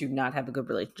really do not have a good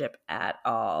relationship at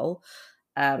all.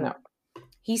 No.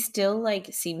 He still,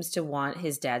 like, seems to want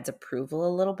his dad's approval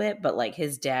a little bit. But, like,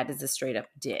 his dad is a straight up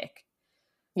dick.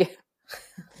 Yeah.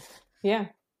 Yeah.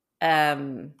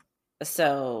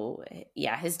 So,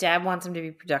 yeah, his dad wants him to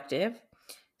be productive.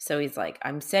 So he's like,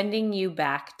 I'm sending you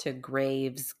back to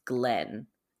Graves Glen.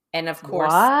 And of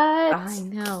course, what? I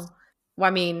know. Well,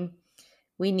 I mean,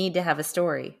 we need to have a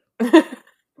story.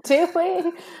 Do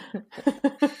we?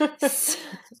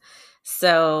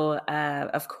 So,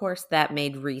 of course, that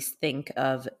made Rhys think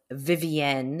of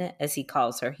Vivienne, as he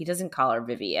calls her. He doesn't call her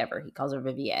Vivi ever. He calls her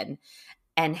Vivienne.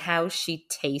 And how she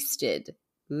tasted.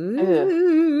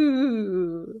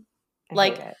 Ooh.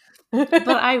 Like, but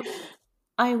I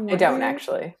wonder, I don't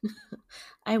actually.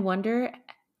 I wonder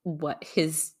what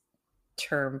his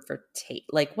term for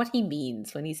like what he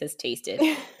means when he says tasted.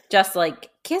 Just like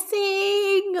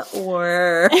kissing,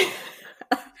 or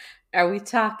are we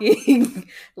talking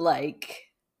like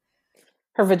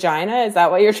her vagina? Is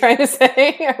that what you're trying to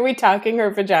say? Are we talking her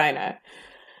vagina?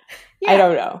 Yeah. I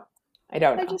don't know. I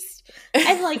don't know. I'm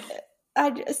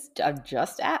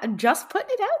just putting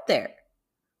it out there.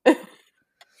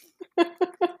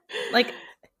 Like,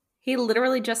 he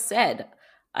literally just said,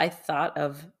 I thought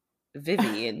of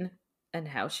Vivian and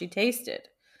how she tasted.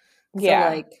 So, Yeah.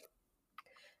 like,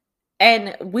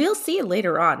 and we'll see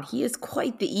later on, he is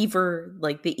quite the eager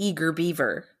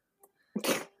beaver.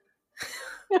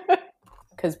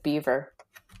 Because beaver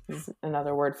is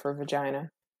another word for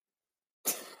vagina.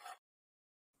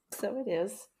 So it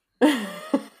is.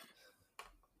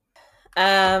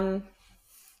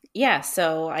 Yeah,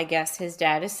 so I guess his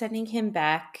dad is sending him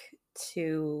back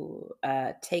to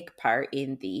take part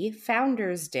in the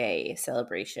Founders Day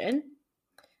celebration.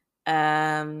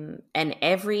 And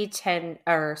every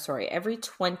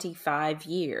 25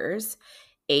 years,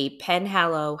 a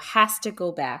Penhallow has to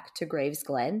go back to Graves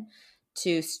Glen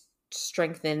to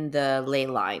strengthen the ley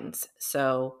lines.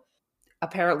 So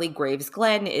apparently Graves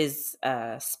Glen is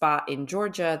a spot in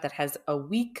Georgia that has a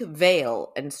weak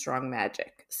veil and strong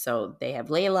magic. So they have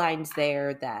ley lines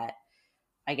there that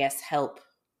I guess help.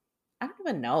 I don't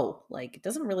even know. Like, it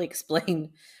doesn't really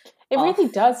explain. It really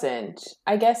doesn't.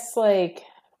 I guess, like,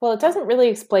 well, it doesn't really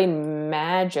explain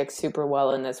magic super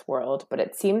well in this world, but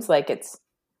it seems like it's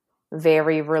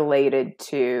very related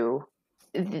to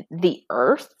the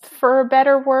earth, for a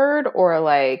better word, or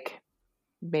like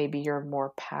maybe you're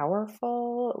more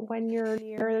powerful when you're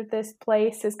near this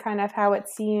place is kind of how it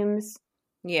seems.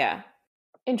 Yeah.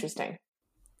 Interesting.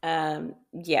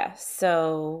 Yeah.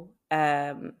 So,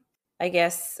 I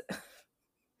guess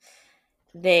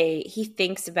he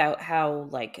thinks about how,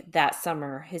 like, that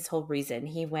summer, his whole reason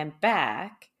he went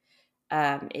back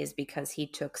is because he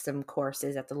took some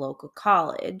courses at the local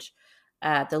college.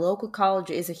 The local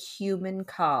college is a human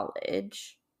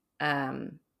college,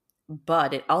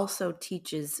 but it also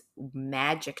teaches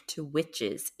magic to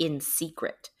witches in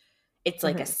secret. It's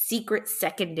like a secret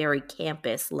secondary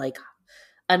campus, like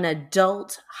an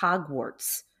adult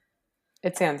Hogwarts.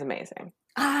 It sounds amazing.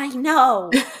 I know.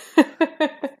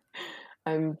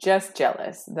 I'm just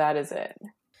jealous. That is it.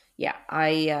 Yeah,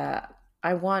 I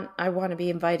want to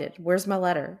be invited. Where's my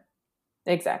letter?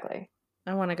 Exactly.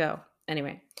 I want to go.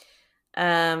 Anyway.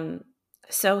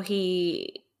 So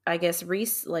I guess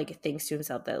Rhys, like, thinks to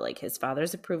himself that, like, his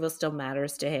father's approval still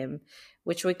matters to him,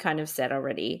 which we kind of said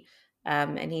already.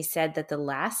 And he said that the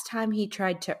last time he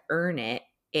tried to earn it,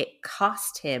 it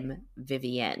cost him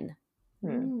Vivienne.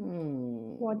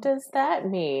 What does that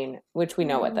mean? Which we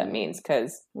know what that means,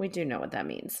 because we do know what that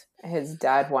means. His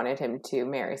dad wanted him to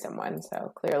marry someone,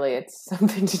 so clearly it's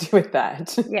something to do with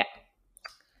that. Yeah.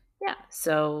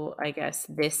 So I guess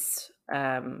this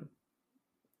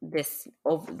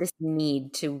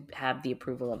need to have the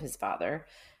approval of his father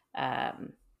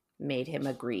made him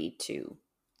agree to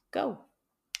go.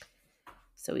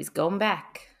 So he's going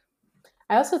back.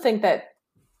 I also think that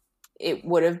it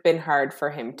would have been hard for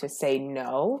him to say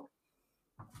no.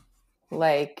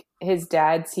 Like, his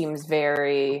dad seems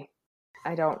very,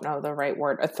 I don't know the right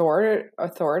word,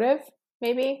 authoritative,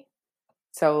 maybe?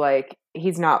 So, like,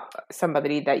 he's not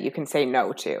somebody that you can say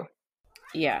no to.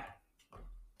 Yeah.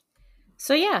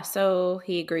 So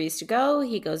he agrees to go.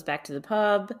 He goes back to the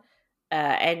pub,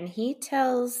 and he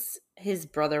tells his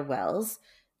brother Wells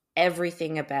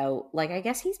everything about, like, I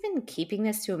guess he's been keeping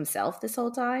this to himself this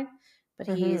whole time, but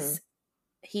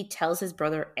he tells his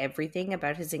brother everything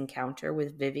about his encounter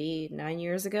with Vivi 9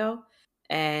 years ago,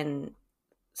 and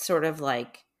sort of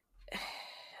like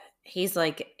he's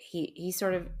like he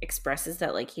sort of expresses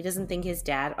that, like, he doesn't think his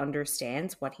dad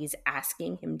understands what he's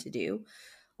asking him to do.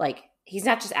 Like, he's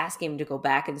not just asking him to go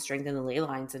back and strengthen the ley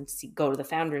lines and go to the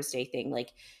Founders Day thing.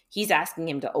 Like, he's asking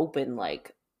him to open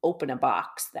a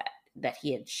box that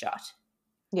he had shut.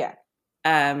 Yeah.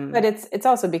 But it's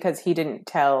also because he didn't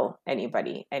tell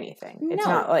anybody anything. No. It's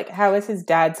not like, how is his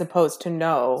dad supposed to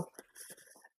know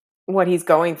what he's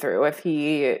going through if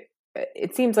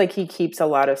it seems like he keeps a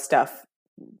lot of stuff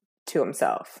to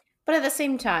himself. But at the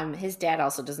same time, his dad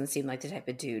also doesn't seem like the type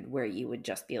of dude where you would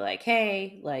just be like,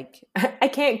 hey, like, I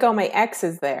can't go, my ex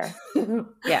is there.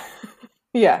 Yeah.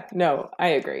 Yeah, no, I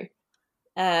agree.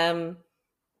 So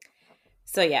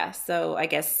I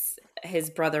guess his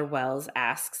brother Wells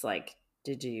asks, like,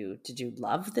 did you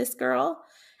love this girl?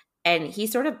 And he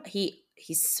sort of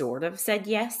said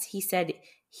yes. He said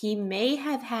he may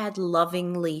have had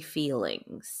lovingly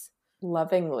feelings.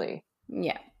 Lovingly.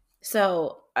 Yeah.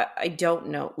 So I don't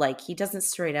know. Like, he doesn't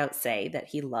straight out say that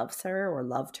he loves her or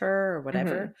loved her or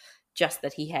whatever. Just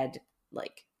that he had,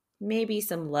 like, maybe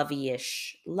some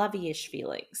lovey-ish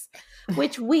feelings,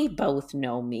 which we both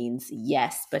know means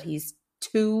yes, but he's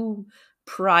too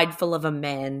prideful of a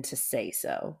man to say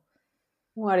so.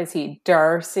 What is he,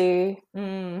 Darcy?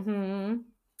 Mm-hmm.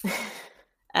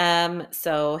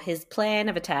 So his plan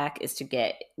of attack is to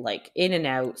get like in and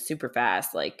out super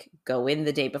fast, like go in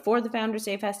the day before the Founders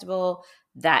Day festival,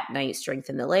 that night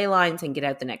strengthen the ley lines and get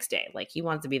out the next day. Like he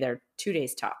wants to be there 2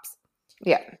 days tops.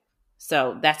 Yeah.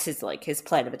 So that's his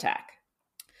plan of attack.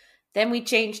 Then we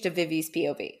change to Vivi's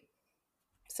POV.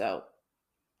 So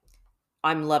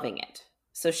I'm loving it.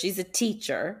 So she's a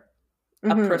teacher.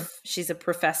 She's a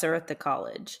professor at the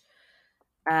college.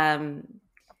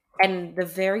 And the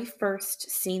very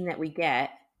first scene that we get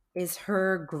is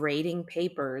her grading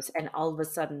papers, and all of a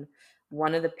sudden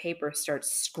one of the papers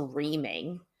starts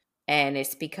screaming, and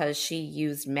it's because she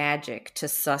used magic to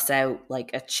suss out like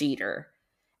a cheater.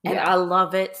 And I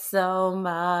love it so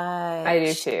much. I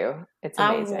do too. It's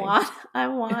amazing. I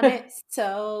want it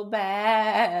so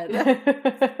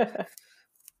bad.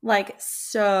 Like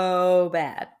so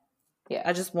bad. Yeah.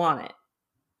 I just want it.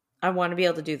 I want to be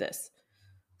able to do this.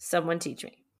 Someone teach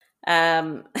me.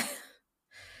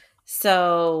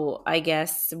 So I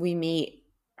guess we meet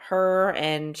her,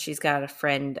 and she's got a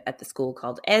friend at the school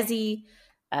called Ezzy.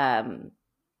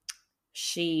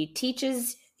 She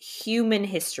teaches human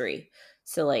history.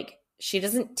 So like she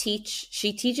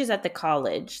teaches at the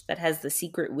college that has the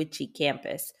secret witchy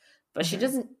campus, but she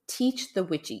doesn't teach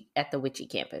at the witchy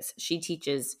campus. She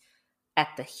teaches at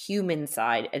the human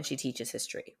side, and she teaches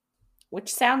history,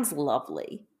 which sounds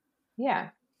lovely. Yeah.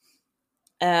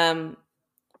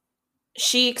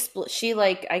 She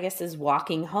like, I guess, is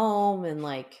walking home, and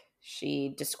like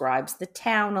she describes the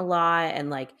town a lot, and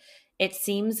like it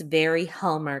seems very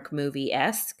Hallmark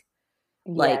movie-esque.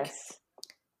 Yes.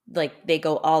 Like they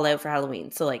go all out for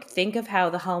Halloween. So like think of how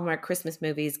the Hallmark Christmas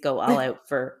movies go all out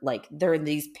for, like, they're in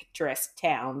these picturesque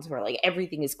towns where like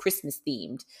everything is Christmas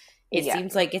themed. It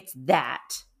seems like it's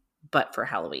that, but for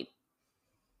Halloween.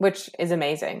 Which is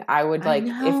amazing. I would like,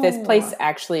 if this place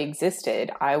actually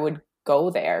existed, I would go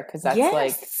there because that's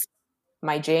like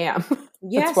my jam.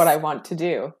 That's what I want to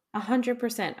do.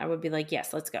 100%. I would be like,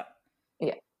 yes, let's go.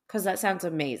 Yeah. Because that sounds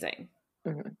amazing.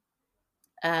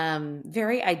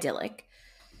 Very idyllic.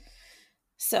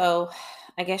 So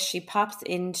I guess she pops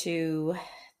into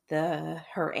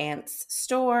her aunt's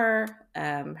store.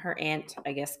 Her aunt,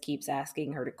 I guess, keeps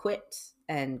asking her to quit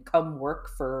and come work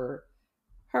for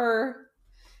her.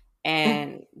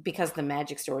 And because the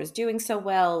magic store is doing so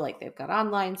well, like they've got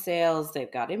online sales,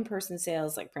 they've got in-person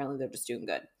sales, like apparently they're just doing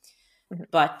good.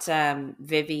 But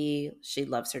Vivi, she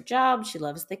loves her job, she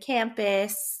loves the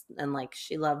campus, and like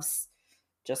she loves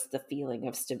just the feeling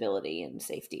of stability and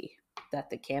safety that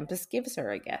the campus gives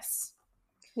her, I guess.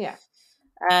 Yeah.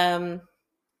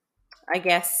 I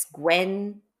guess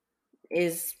Gwyn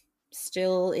is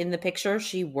still in the picture.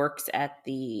 She works at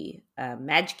the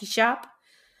magic shop.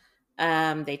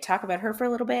 They talk about her for a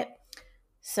little bit.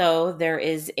 So there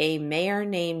is a mayor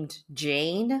named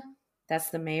Jane. That's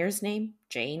the mayor's name,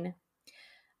 Jane.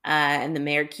 And the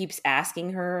mayor keeps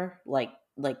asking her, like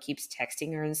keeps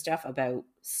texting her and stuff about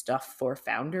stuff for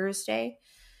Founders Day.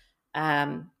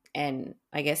 And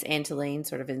I guess Aunt Eileen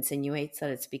sort of insinuates that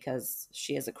it's because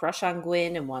she has a crush on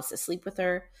Gwyn and wants to sleep with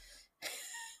her.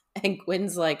 And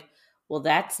Gwyn's like, well,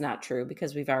 that's not true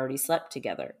because we've already slept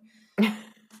together.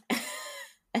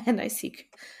 And I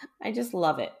just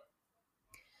love it.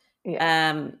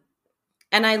 Yeah.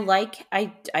 And I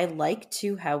like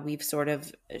too how we've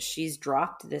she's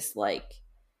dropped this like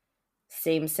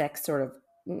same sex sort of,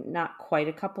 not quite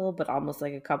a couple, but almost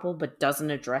like a couple, but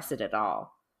doesn't address it at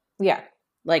all. Yeah.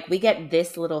 Like we get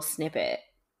this little snippet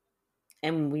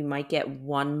and we might get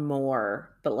one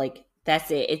more, but like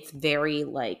that's it. It's very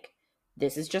like,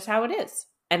 this is just how it is.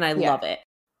 And I love it.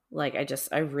 Like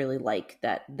I really like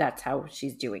that that's how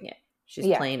she's doing it. She's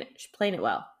playing it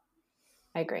well.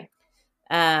 I agree.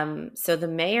 So the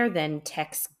mayor then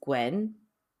texts Gwyn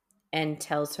and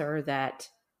tells her that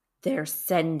they're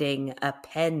sending a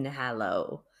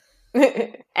penhallow.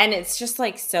 And it's just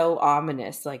like so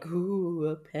ominous, like, ooh,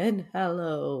 a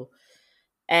penhallow.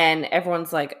 And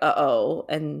everyone's like, uh-oh,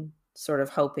 and sort of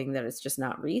hoping that it's just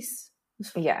not Rhys.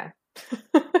 Yeah.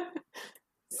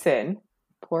 Sin.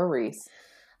 Poor Rhys.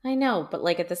 I know, but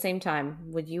like at the same time,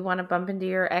 would you want to bump into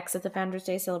your ex at the Founders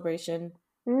Day celebration?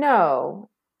 No.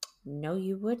 No,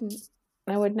 you wouldn't.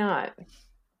 I would not.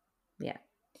 Yeah.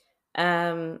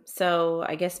 So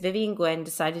I guess Vivi and Gwyn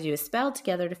decide to do a spell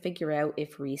together to figure out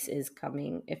if Rhys is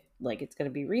coming, if like it's going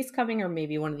to be Rhys coming or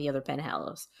maybe one of the other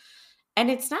penhallows. And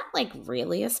it's not like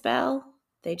really a spell.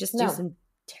 They just do some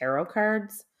tarot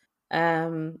cards.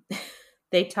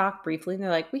 They talk briefly and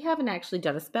they're like, we haven't actually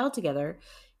done a spell together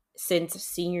since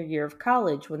senior year of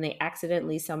college when they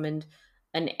accidentally summoned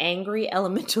an angry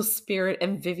elemental spirit,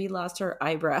 and Vivi lost her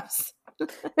eyebrows.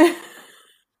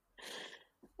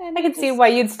 I can see why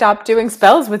you'd stop doing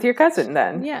spells with your cousin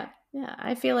then. Yeah.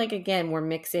 I feel like, again, we're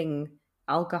mixing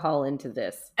alcohol into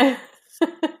this.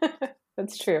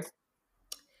 That's true.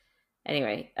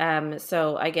 Anyway,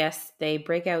 so I guess they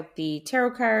break out the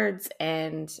tarot cards,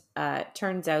 and it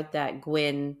turns out that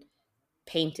Gwyn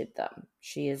painted them.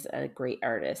 She is a great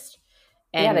artist.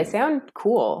 And yeah, they sound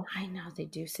cool. I know, they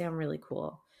do sound really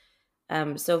cool.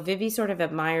 So Vivi sort of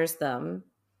admires them,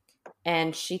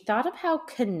 and she thought of how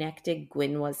connected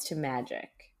Gwyn was to magic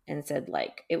and said,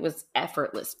 like, it was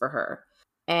effortless for her.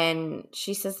 And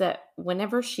she says that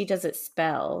whenever she does a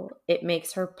spell, it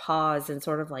makes her pause and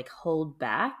sort of like hold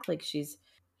back. Like she's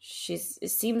it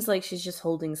seems like she's just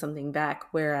holding something back.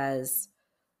 Whereas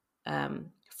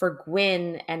for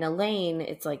Gwyn and Elaine,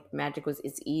 it's like magic was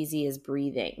as easy as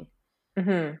breathing.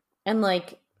 Mm-hmm. And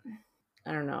like,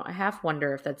 I don't know, I half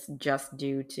wonder if that's just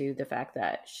due to the fact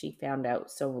that she found out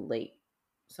so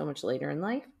much later in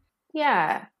life.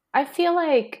 Yeah. I feel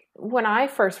like when I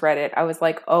first read it, I was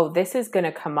like, oh, this is going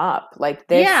to come up. Like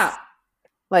this,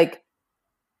 like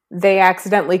they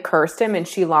accidentally cursed him and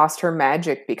she lost her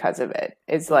magic because of it.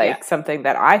 Is like something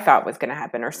that I thought was going to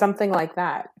happen or something like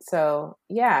that. So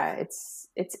yeah, it's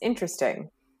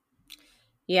interesting.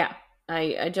 Yeah.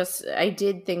 I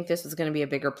did think this was going to be a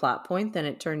bigger plot point than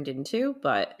it turned into,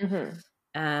 but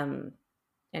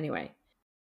anyway.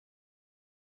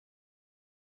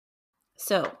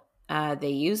 So they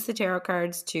use the tarot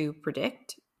cards to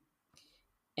predict,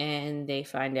 and they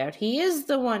find out he is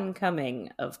the one coming,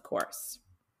 of course.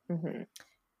 Mm-hmm.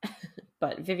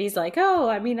 But Vivi's like, oh,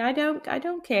 I mean, I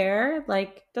don't care.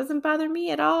 Like, doesn't bother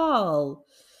me at all.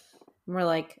 And we're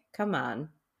like, come on.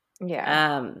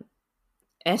 Yeah.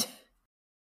 And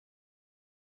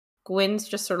Gwyn's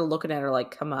just sort of looking at her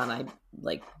like, come on,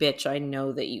 bitch, I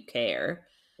know that you care.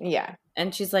 Yeah.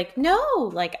 And she's like,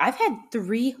 no, like, I've had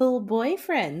 3 whole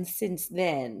boyfriends since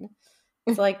then.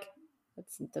 It's like,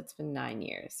 that's been 9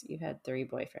 years. You've had 3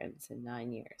 boyfriends in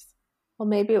 9 years. Well,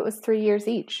 maybe it was 3 years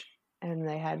each, and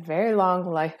they had very long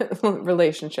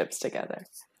relationships together.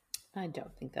 I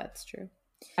don't think that's true.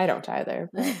 I don't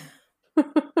either. But...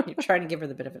 You're trying to give her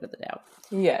the benefit of the doubt.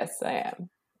 Yes, I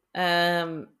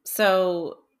am.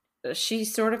 So she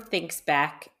sort of thinks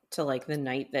back to like the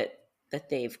night that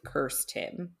they've cursed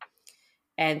him.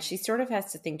 And she sort of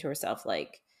has to think to herself,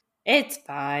 like, it's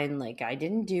fine. Like, I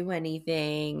didn't do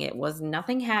anything.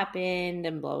 Nothing happened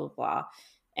and blah, blah, blah.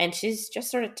 And she's just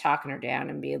sort of talking her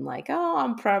down and being like, oh,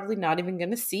 I'm probably not even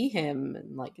going to see him.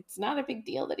 And like, it's not a big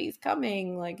deal that he's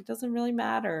coming. Like, it doesn't really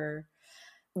matter.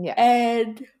 Yeah.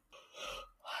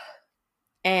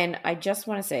 And I just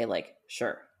want to say, like,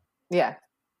 sure. Yeah.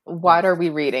 What are we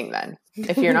reading then?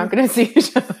 If you're not going to see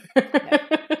each other.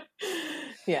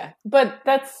 Yeah. But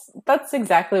that's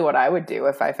exactly what I would do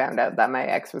if I found out that my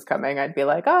ex was coming. I'd be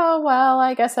like, oh, well,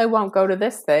 I guess I won't go to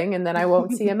this thing and then I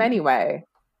won't see him anyway.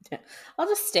 Yeah. I'll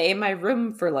just stay in my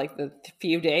room for like the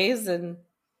few days and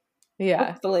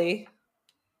hopefully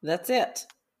that's it.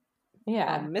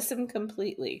 Yeah. I'll miss him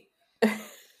completely.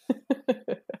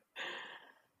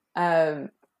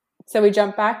 So we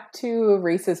jump back to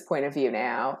Rhys's point of view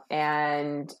now,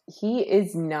 and he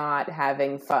is not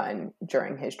having fun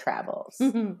during his travels.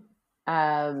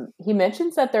 He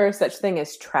mentions that there is such thing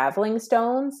as traveling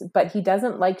stones, but he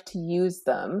doesn't like to use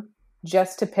them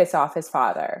just to piss off his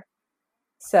father.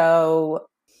 So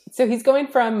he's going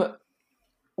from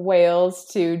Wales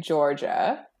to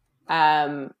Georgia,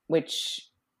 which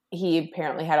he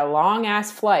apparently had a long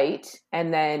ass flight,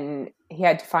 and then he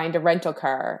had to find a rental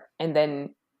car, and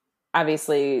then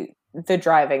obviously the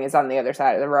driving is on the other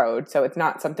side of the road, so it's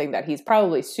not something that he's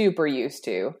probably super used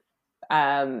to.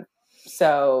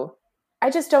 So I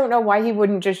just don't know why he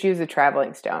wouldn't just use a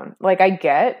traveling stone. Like, I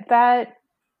get that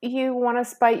you want to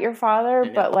spite your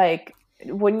father, but like,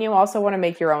 wouldn't you also want to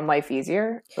make your own life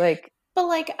easier? Like, but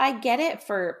like, I get it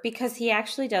because he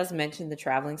actually does mention the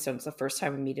traveling stones the first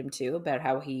time we meet him too, about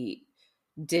how he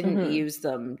didn't use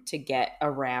them to get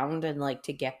around and like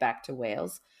to get back to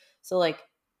Wales. So like,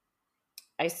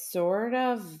 I sort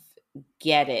of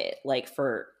get it, like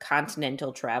for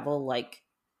continental travel, like,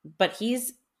 but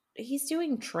he's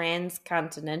doing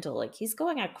transcontinental, like he's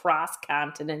going across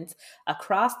continents,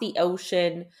 across the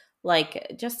ocean. Like,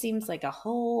 it just seems like a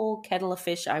whole kettle of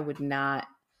fish I would not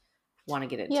want to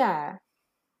get into. Yeah.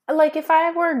 Like, if I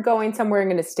were going somewhere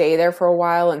and going to stay there for a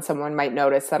while and someone might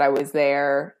notice that I was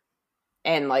there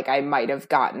and like I might have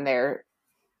gotten there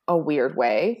a weird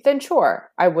way, then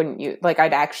sure, I wouldn't use, like,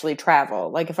 I'd actually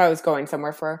travel. Like, if I was going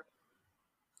somewhere for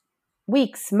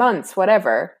weeks, months,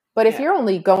 whatever, But if you're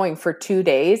only going for 2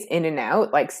 days in and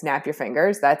out, like snap your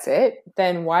fingers, that's it,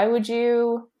 then why would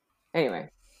you? Anyway,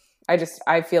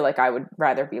 I feel like I would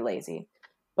rather be lazy.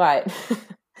 But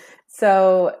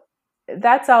so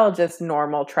that's all just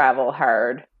normal travel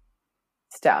hard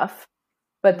stuff.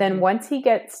 But then once he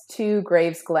gets to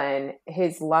Graves Glen,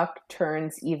 his luck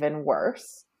turns even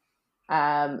worse.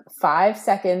 5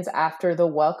 seconds after the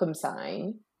welcome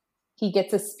sign, he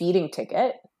gets a speeding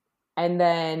ticket. And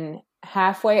then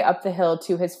halfway up the hill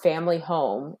to his family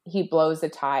home, he blows a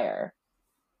tire.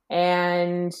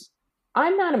 And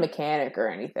I'm not a mechanic or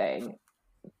anything,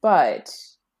 but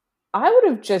I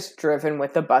would have just driven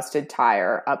with a busted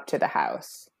tire up to the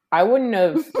house. I wouldn't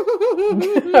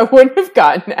have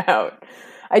gotten out.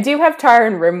 I do have tire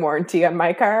and rim warranty on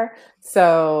my car.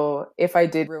 So if I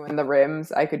did ruin the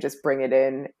rims, I could just bring it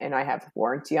in and I have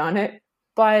warranty on it.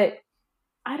 But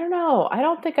I don't know. I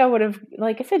don't think I would have,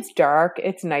 like, if it's dark,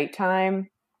 it's nighttime,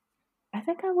 I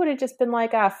think I would have just been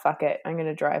like, fuck it. I'm going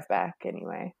to drive back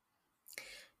anyway.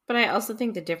 But I also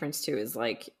think the difference too is,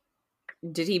 like,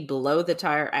 did he blow the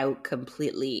tire out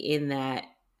completely in that,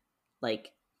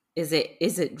 like, is it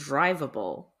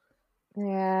drivable?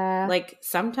 Yeah. Like,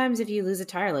 sometimes if you lose a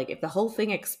tire, like, if the whole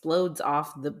thing explodes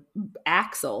off the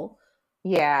axle,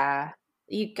 yeah,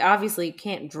 you obviously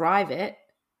can't drive it.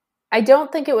 I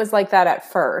don't think it was like that at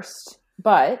first,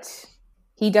 but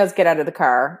he does get out of the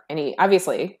car, and he,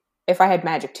 obviously, if I had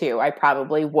magic too, I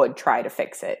probably would try to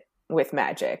fix it with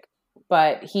magic.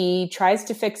 But he tries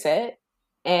to fix it,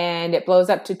 and it blows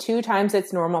up to 2 times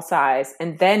its normal size,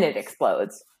 and then it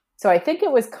explodes. So I think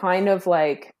it was kind of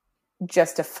like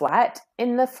just a flat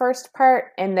in the first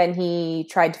part, and then he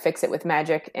tried to fix it with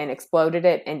magic and exploded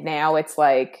it, and now it's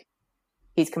like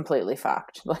he's completely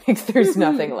fucked. Like, there's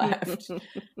nothing left.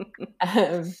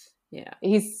 Yeah.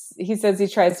 He says he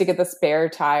tries to get the spare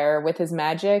tire with his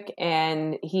magic,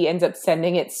 and he ends up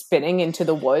sending it spinning into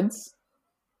the woods,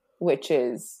 which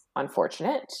is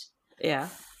unfortunate. Yeah.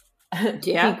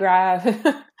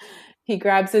 Yeah. He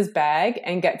grabs his bag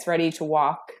and gets ready to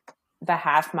walk the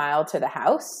half mile to the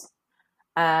house,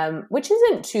 which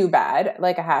isn't too bad.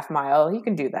 Like a half mile, you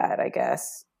can do that, I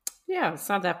guess. Yeah, it's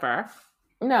not that far.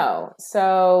 No.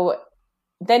 So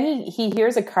then he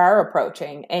hears a car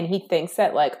approaching, and he thinks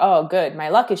that, like, oh, good, my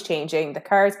luck is changing. The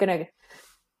car is going to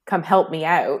come help me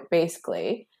out,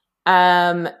 basically.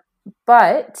 But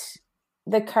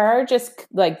the car just,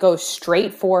 like, goes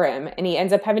straight for him, and he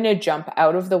ends up having to jump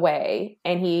out of the way,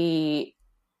 and he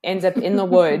ends up in the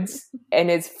woods and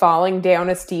is falling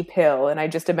down a steep hill. And I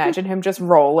just imagine him just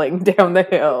rolling down the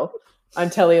hill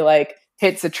until he, like,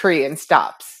 hits a tree and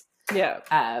stops. Yeah.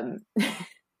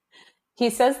 He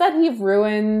says that he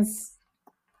ruins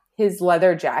his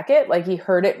leather jacket, like he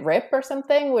heard it rip or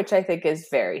something, which I think is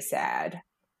very sad.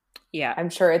 Yeah. I'm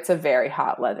sure it's a very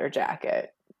hot leather jacket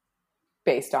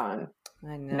based on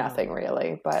nothing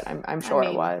really, but I'm sure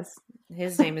it was.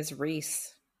 His name is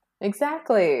Rhys.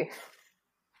 Exactly.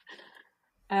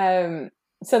 So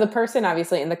the person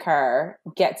obviously in the car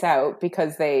gets out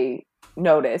because they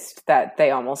noticed that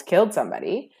they almost killed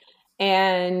somebody,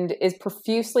 and is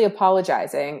profusely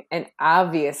apologizing. And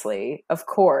obviously, of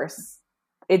course,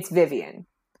 it's Vivian.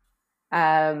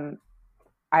 I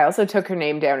also took her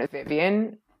name down as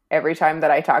Vivian every time that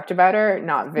I talked about her,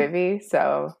 not Vivi.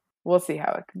 So we'll see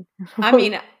how it can. I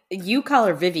mean, you call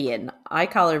her Vivian. I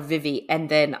call her Vivi, and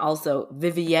then also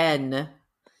Vivienne.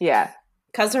 Yeah.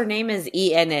 Because her name is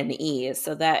Enne,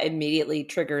 so that immediately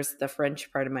triggers the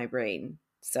French part of my brain.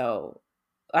 So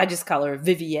I just call her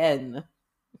Vivienne.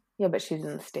 Yeah, but she's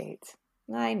in the States.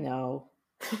 I know.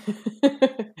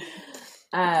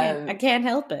 I can't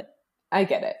help it. I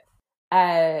get it.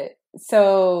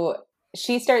 So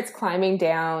she starts climbing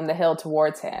down the hill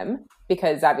towards him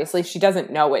because obviously she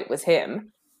doesn't know it was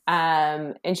him.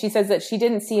 And she says that she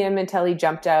didn't see him until he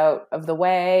jumped out of the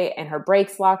way and her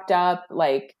brakes locked up.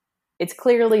 Like, it's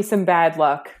clearly some bad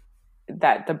luck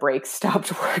that the brakes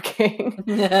stopped working.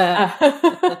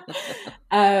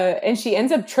 And she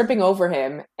ends up tripping over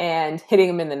him and hitting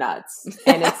him in the nuts.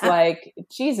 And it's like,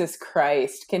 Jesus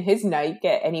Christ, can his night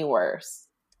get any worse?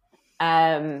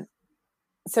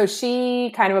 So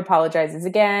she kind of apologizes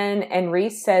again, and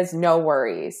Rhys says no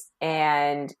worries.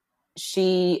 And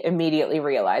she immediately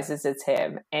realizes it's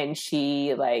him. And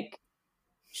she I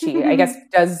guess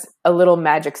does a little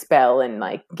magic spell and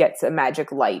like gets a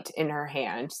magic light in her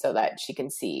hand so that she can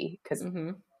see. Because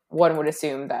one would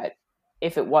assume that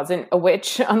if it wasn't a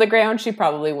witch on the ground, she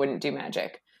probably wouldn't do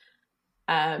magic.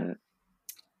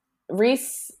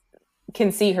 Rhys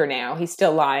can see her now. He's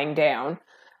still lying down.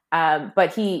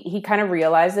 But he kind of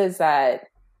realizes that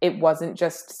it wasn't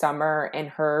just Summer and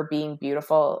her being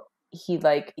beautiful. he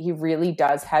really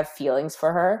does have feelings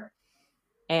for her.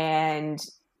 And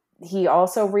he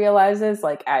also realizes,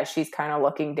 like, as she's kind of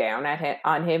looking down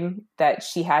on him, that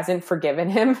she hasn't forgiven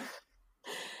him.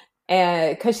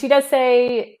 And because she does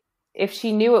say if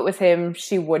she knew it was him,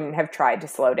 she wouldn't have tried to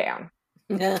slow down.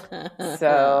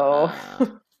 So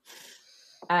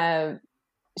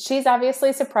she's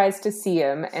obviously surprised to see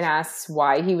him and asks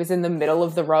why he was in the middle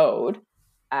of the road.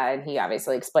 And he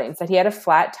obviously explains that he had a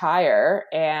flat tire.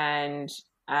 And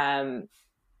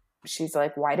she's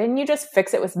like, why didn't you just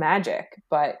fix it with magic?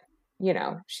 But,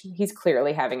 he's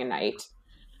clearly having a night.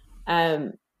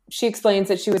 She explains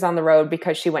that she was on the road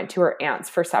because she went to her aunt's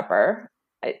for supper.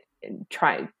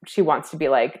 She wants to be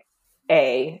like,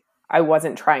 A, I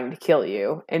wasn't trying to kill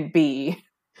you. And B,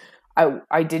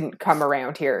 I didn't come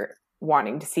around here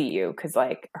wanting to see you, because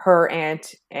like her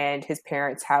aunt and his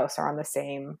parents' house are on the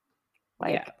same,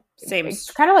 same.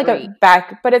 It's kind of like a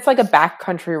back, but it's like a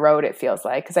backcountry road. It feels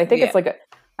like, because I think it's like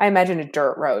I imagine a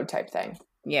dirt road type thing.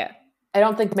 Yeah, I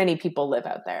don't think many people live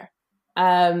out there.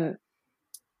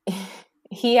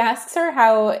 He asks her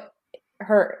how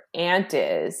her aunt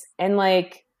is, and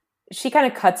like she kind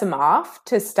of cuts him off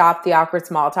to stop the awkward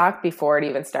small talk before it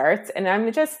even starts. And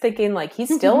I'm just thinking, like,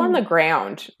 he's still on the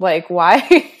ground. Like,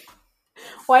 why?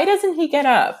 Why doesn't he get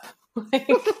up? Like,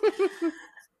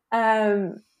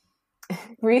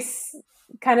 Rhys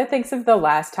kind of thinks of the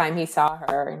last time he saw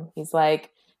her, and he's like,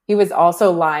 he was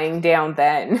also lying down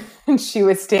then, and she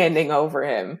was standing over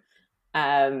him.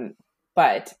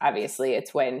 But obviously,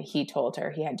 it's when he told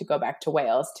her he had to go back to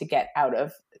Wales to get out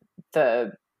of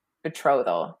the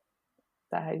betrothal.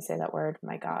 Is that how you say that word?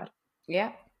 My God.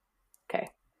 Yeah. Okay.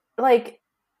 Like,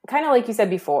 kind of like you said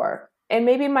before, and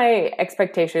maybe my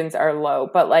expectations are low,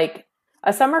 but like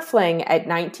a summer fling at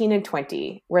 19 and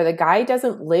 20, where the guy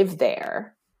doesn't live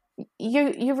there,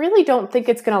 you really don't think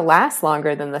it's going to last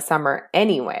longer than the summer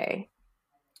anyway.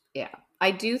 Yeah.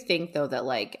 I do think, though, that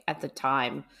like at the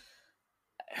time,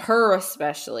 her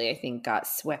especially, I think, got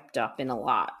swept up in a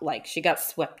lot. Like, she got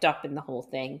swept up in the whole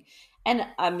thing. And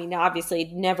I mean, obviously,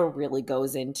 it never really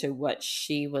goes into what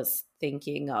she was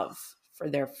thinking of for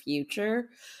their future.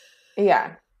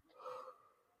 Yeah.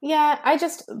 Yeah, I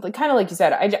just, kind of like you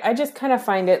said, I just kind of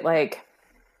find it like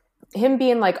him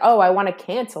being like, oh, I want to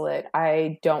cancel it.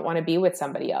 I don't want to be with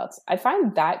somebody else. I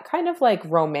find that kind of like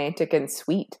romantic and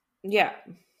sweet. Yeah.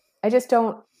 I just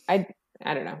don't, I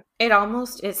don't know.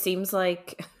 It seems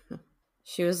like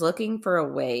she was looking for a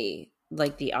way,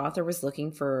 like the author was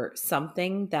looking for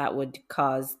something that would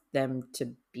cause them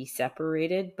to be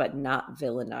separated, but not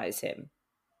villainize him.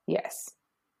 Yes.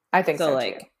 I think so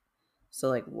too. So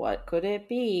like, what could it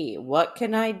be? What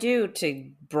can I do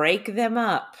to break them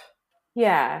up?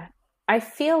 Yeah. I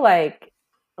feel like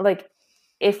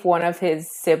if one of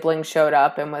his siblings showed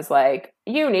up and was like,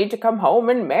 you need to come home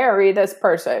and marry this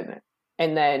person,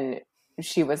 and then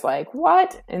she was like,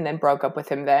 what? And then broke up with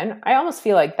him then, I almost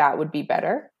feel like that would be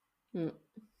better.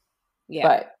 Yeah.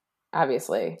 But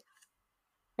obviously,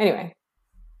 anyway,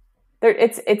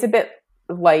 it's a bit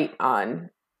light on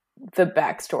the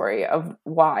backstory of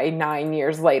why 9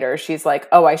 years later she's like,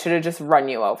 oh, I should have just run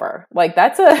you over. Like,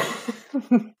 that's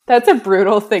a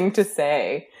brutal thing to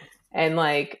say. And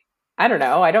like, I don't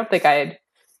know, I don't think I'd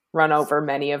run over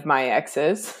many of my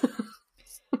exes.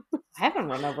 I haven't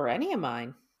run over any of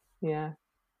mine. Yeah.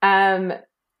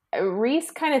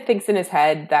 Rhys kind of thinks in his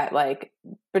head that like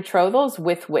betrothals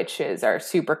with witches are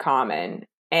super common.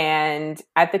 And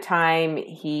at the time,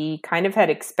 he kind of had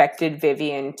expected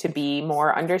Vivian to be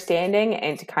more understanding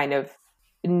and to kind of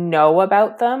know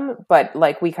about them. But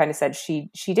like we kind of said, she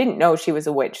didn't know she was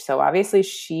a witch. So obviously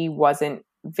she wasn't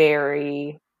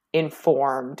very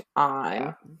informed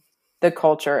on the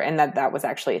culture and that was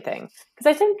actually a thing.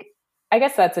 Because I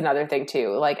guess that's another thing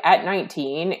too. Like at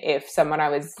 19, if someone I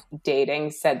was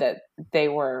dating said that they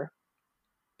were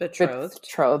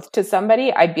betrothed to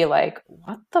somebody, I'd be like,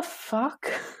 what the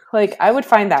fuck? Like, I would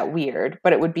find that weird,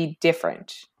 but it would be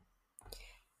different.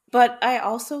 But I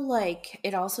also like,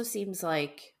 it also seems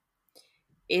like,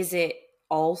 is it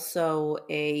also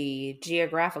a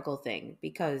geographical thing?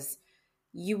 Because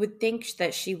you would think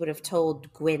that she would have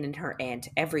told Gwyn and her aunt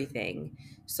everything.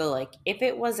 So like, if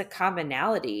it was a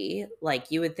commonality, like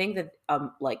you would think that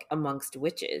like amongst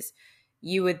witches,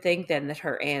 you would think then that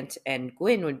her aunt and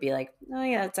Gwyn would be like, oh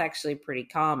yeah, it's actually pretty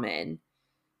common.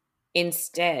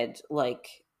 Instead, like,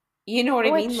 you know what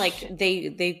I mean? Like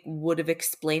they would have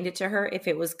explained it to her if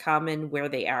it was common where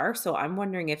they are. So I'm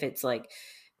wondering if it's like,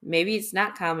 maybe it's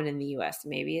not common in the US.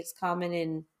 Maybe it's common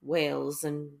in Wales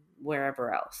and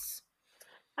wherever else.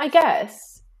 I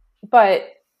guess. But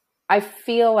I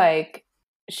feel like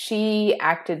she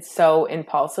acted so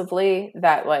impulsively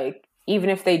that, like, even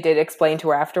if they did explain to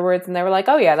her afterwards and they were like,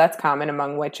 oh yeah, that's common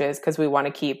among witches because we want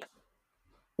to keep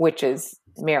witches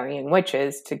marrying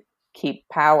witches to keep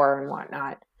power and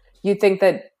whatnot, you'd think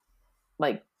that,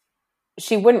 like,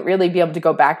 she wouldn't really be able to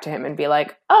go back to him and be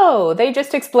like, oh, they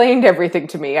just explained everything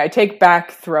to me. I take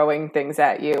back throwing things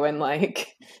at you and,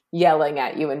 like, yelling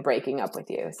at you and breaking up with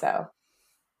you. So,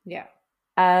 yeah.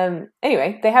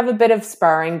 Anyway, they have a bit of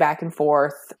sparring back and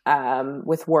forth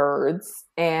with words,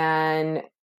 and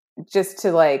just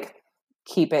to, like,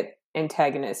 keep it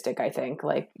antagonistic, I think,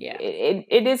 like,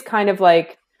 it is kind of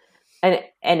like an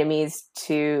enemies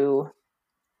to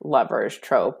lovers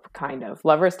trope, kind of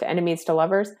lovers to enemies to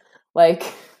lovers, like.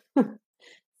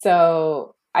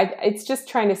 So it's just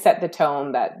trying to set the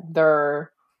tone that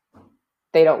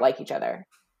they don't like each other.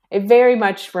 It very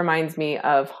much reminds me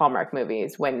of Hallmark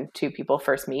movies when two people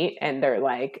first meet and they're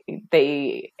like,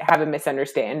 they have a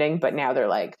misunderstanding, but now they're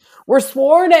like, we're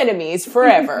sworn enemies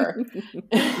forever.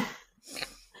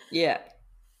 Yeah.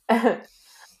 But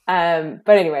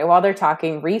anyway, while they're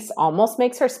talking, Rhys almost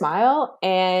makes her smile,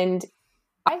 and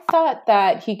I thought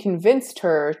that he convinced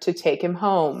her to take him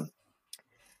home.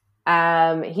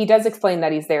 He does explain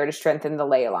that he's there to strengthen the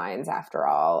ley lines after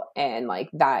all, and, like,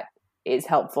 that is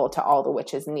helpful to all the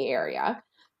witches in the area.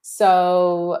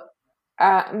 So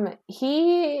I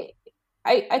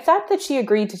thought that she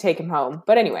agreed to take him home.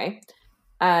 But anyway,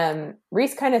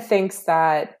 Rhys kind of thinks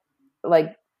that,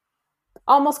 like,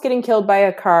 almost getting killed by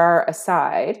a car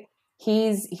aside,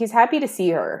 he's happy to see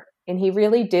her, and he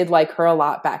really did like her a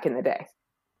lot back in the day.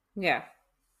 Yeah.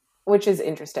 Which is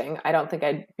interesting. I don't think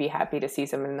I'd be happy to see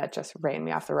someone that just ran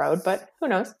me off the road, but who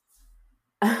knows?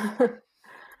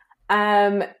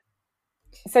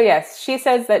 So yes, she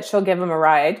says that she'll give him a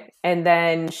ride, and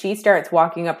then she starts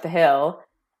walking up the hill,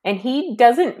 and he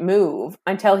doesn't move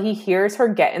until he hears her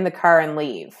get in the car and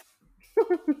leave.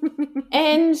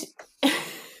 And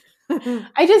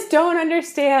I just don't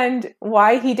understand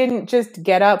why he didn't just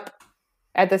get up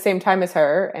at the same time as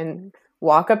her and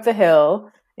walk up the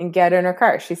hill and get in her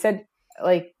car. She said,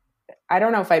 like, I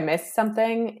don't know if I missed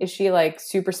something. Is she, like,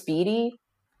 super speedy?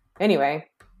 Anyway.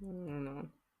 I don't know.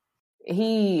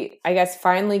 He, I guess,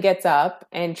 finally gets up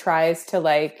and tries to,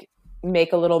 like,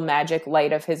 make a little magic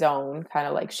light of his own, kind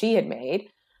of like she had made,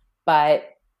 but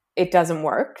it doesn't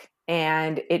work,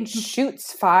 and it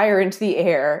shoots fire into the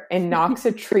air and knocks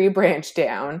a tree branch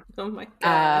down. Oh my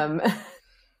God.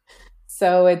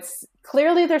 So it's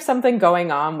clearly there's something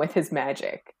going on with his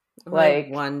magic. Like,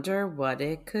 I wonder what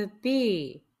it could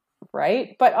be.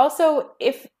 Right? But also,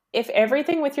 if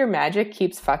everything with your magic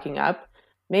keeps fucking up,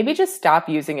 maybe just stop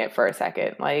using it for a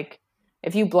second. Like,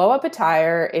 if you blow up a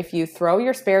tire, if you throw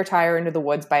your spare tire into the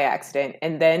woods by accident,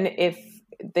 and then if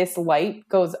this light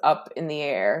goes up in the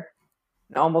air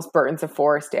and almost burns a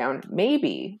forest down,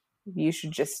 maybe you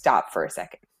should just stop for a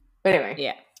second. But anyway.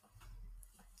 Yeah.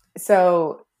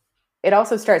 So it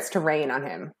also starts to rain on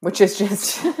him, which is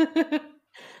just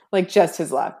like just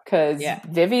his luck, because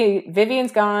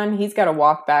Vivian's gone. He's got to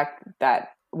walk back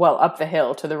up the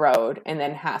hill to the road, and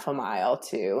then half a mile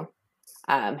to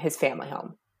his family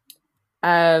home.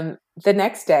 The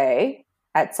next day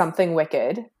at Something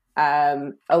Wicked,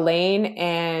 Elaine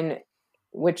and,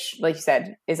 which, like you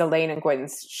said, is Elaine and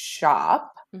Gwyn's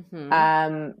shop.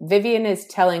 Mm-hmm. Vivian is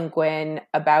telling Gwyn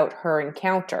about her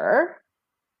encounter,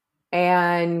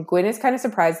 and Gwyn is kind of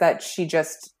surprised that she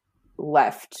just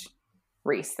left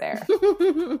Rhys there.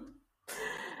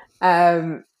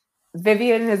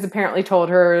 Vivian has apparently told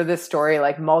her this story,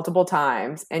 like, multiple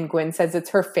times, and Gwyn says it's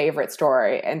her favorite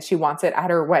story, and she wants it at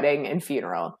her wedding and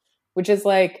funeral, which is,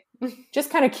 like, just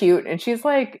kind of cute. And she's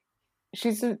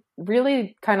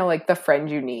really kind of like the friend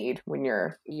you need when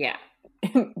you're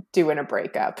doing a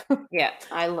breakup. Yeah,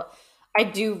 I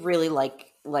do really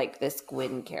like this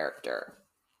Gwyn character.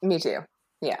 Me too.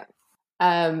 Yeah.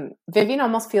 Vivian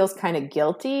almost feels kind of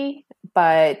guilty,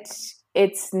 but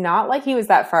it's not like he was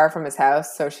that far from his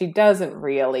house, so she doesn't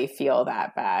really feel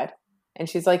that bad. And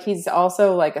she's like, he's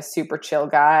also, like, a super chill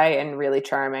guy and really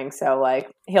charming, so,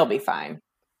 like, he'll be fine.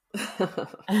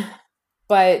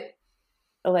 But,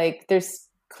 like, there's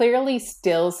clearly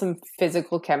still some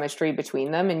physical chemistry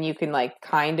between them, and you can, like,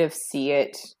 kind of see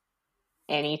it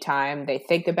anytime they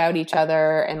think about each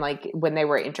other, and, like, when they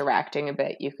were interacting a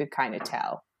bit, you could kind of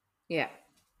tell. Yeah.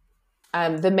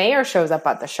 The mayor shows up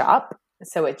at the shop.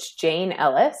 So it's Jane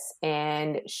Ellis,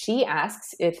 and she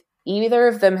asks if either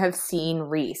of them have seen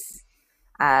Rhys.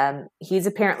 He's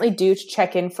apparently due to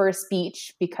check in for a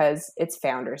speech because it's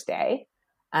Founders Day.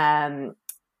 And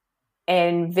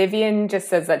Vivian just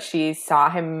says that she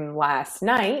saw him last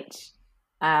night,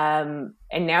 And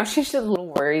now she's just a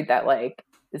little worried that like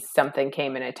something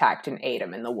came and attacked and ate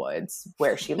him in the woods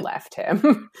where she left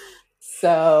him.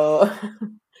 So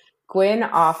Gwyn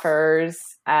offers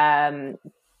to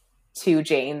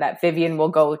Jane that Vivian will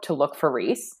go to look for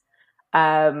Rhys,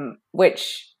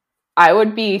 which I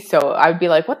would be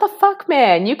like, what the fuck,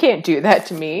 man? You can't do that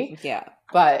to me. Yeah.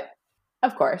 But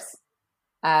of course.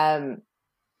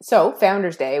 So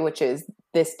Founders Day, which is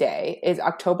this day, is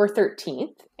October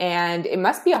 13th. And it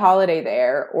must be a holiday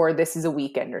there, or this is a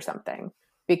weekend or something.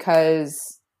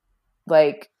 Because,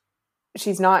 like,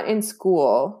 she's not in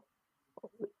school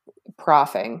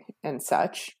profing and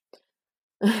such.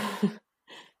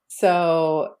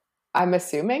 So I'm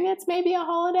assuming it's maybe a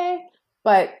holiday.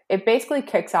 But it basically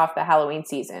kicks off the Halloween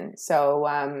season.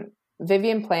 So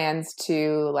Vivian plans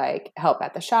to, like, help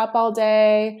at the shop all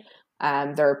day.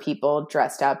 There are people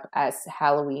dressed up as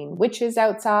Halloween witches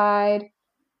outside.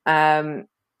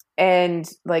 And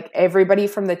like everybody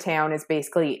from the town is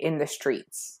basically in the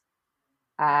streets.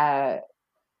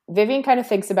 Vivian kind of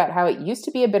thinks about how it used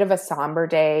to be a bit of a somber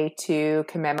day to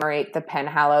commemorate the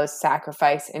Penhallows'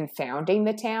 sacrifice in founding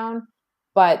the town.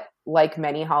 But like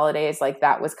many holidays, like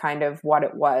that was kind of what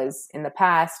it was in the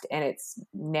past. And it's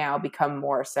now become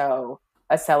more so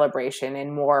a celebration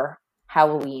and more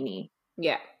Halloween-y.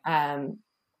 Yeah.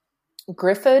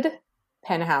 Griffith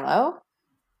Penhallow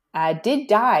did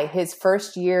die his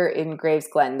first year in Graves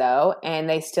Glen, though, and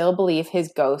they still believe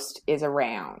his ghost is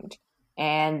around.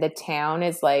 And the town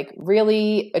is like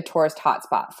really a tourist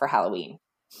hotspot for Halloween.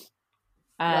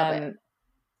 Love it.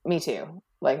 Me too.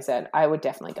 Like I said, I would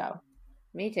definitely go.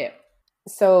 Me too.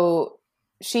 So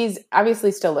she's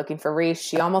obviously still looking for Rhys.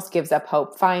 She almost gives up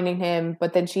hope finding him,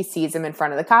 but then she sees him in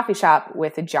front of the coffee shop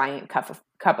with a giant cup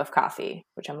of coffee,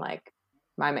 which I'm like,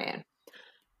 my man.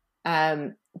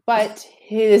 But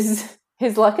his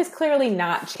luck is clearly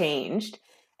not changed,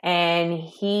 and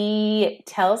he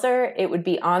tells her it would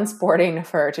be unsporting of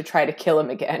her to try to kill him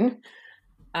again.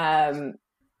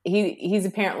 He's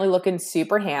apparently looking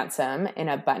super handsome in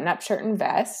a button-up shirt and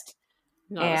vest.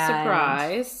 Not a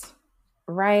surprise.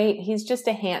 Right. He's just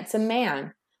a handsome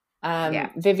man.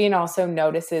 Vivian also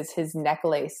notices his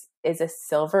necklace is a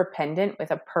silver pendant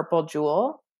with a purple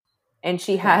jewel. And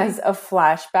she has a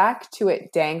flashback to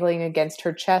it dangling against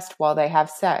her chest while they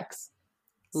have sex.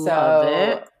 Love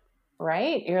it.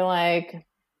 Right? You're like, it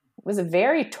was a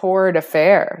very torrid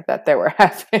affair that they were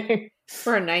having.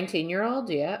 For a 19-year-old,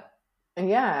 yeah.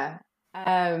 Yeah.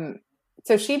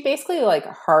 So she basically like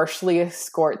harshly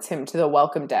escorts him to the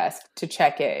welcome desk to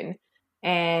check in.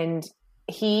 And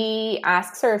he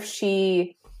asks her if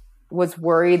she was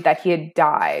worried that he had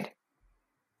died,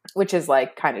 which is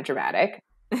like kind of dramatic.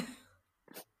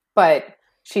 But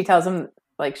she tells him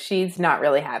like she's not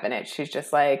really having it. She's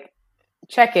just like,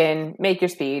 check in, make your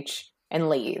speech, and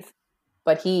leave.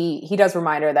 But he does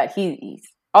remind her that he's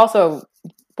also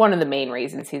one of the main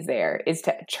reasons he's there is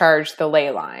to charge the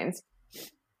ley lines.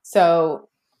 So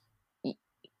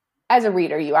as a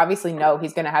reader, you obviously know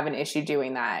he's going to have an issue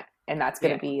doing that. And that's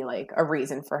going to be like a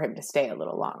reason for him to stay a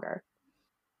little longer.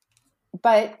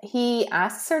 But he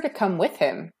asks her to come with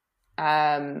him.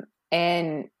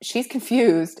 And she's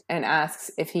confused and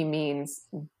asks if he means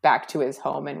back to his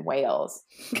home in Wales.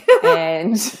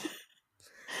 And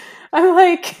I'm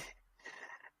like,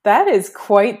 that is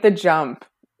quite the jump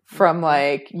from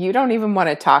like, you don't even want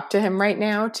to talk to him right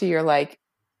now to your like,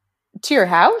 to your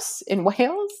house in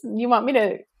Wales? You want me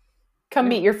to come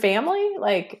meet your family?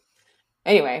 Like,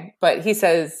 anyway, but he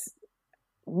says,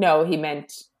 no, he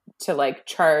meant to like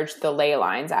charge the ley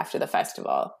lines after the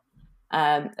festival.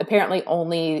 Apparently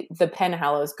only the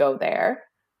Penhallows go there,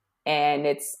 and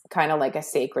it's kind of like a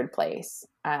sacred place.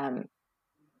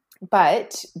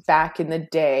 But back in the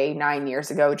day, 9 years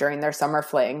ago during their summer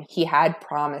fling, he had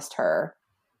promised her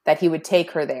that he would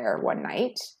take her there one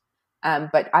night,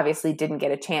 but obviously didn't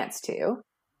get a chance to.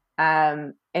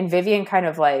 And Vivian kind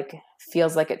of like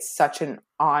feels like it's such an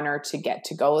honor to get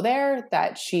to go there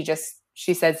that she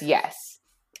says yes.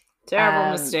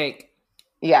 Terrible mistake.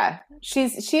 Yeah, she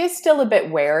is still a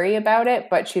bit wary about it,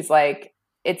 but she's like,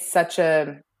 it's such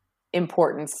a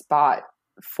important spot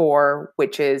for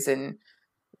witches and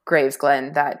Graves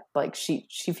Glen that like she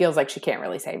feels like she can't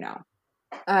really say no.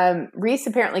 Rhys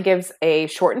apparently gives a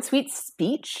short and sweet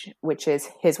speech, which is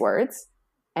his words,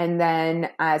 and then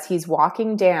as he's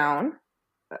walking down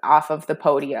off of the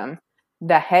podium,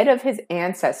 the head of his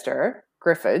ancestor,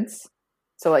 Griffith's,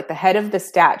 so like the head of the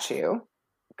statue,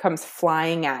 comes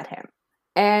flying at him.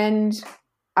 And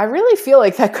I really feel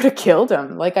like that could have killed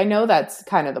him. Like, I know that's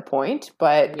kind of the point,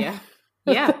 but yeah,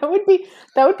 that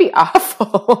would be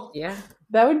awful. Yeah,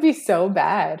 That would be so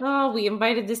bad. Oh, we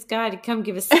invited this guy to come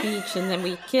give a speech and then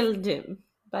we killed him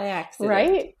by accident.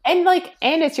 Right?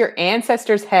 And it's your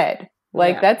ancestor's head.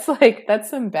 That's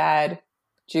some bad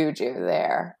juju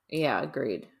there. Yeah,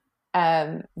 agreed.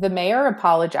 The mayor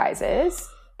apologizes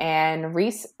and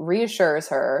Rhys reassures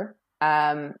her.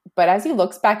 But as he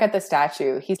looks back at the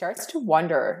statue, he starts to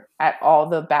wonder at all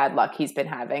the bad luck he's been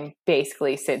having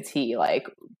basically since he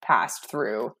passed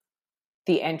through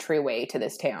the entryway to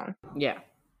this town. Yeah.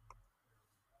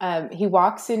 He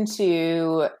walks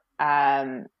into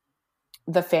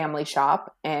the family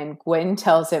shop and Gwyn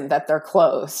tells him that they're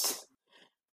closed.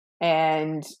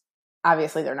 And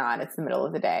obviously they're not. It's the middle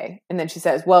of the day. And then she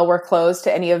says, well, we're closed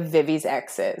to any of Vivi's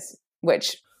exes,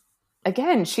 which,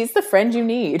 again, she's the friend you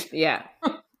need. Yeah.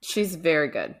 She's very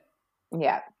good.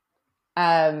 Yeah.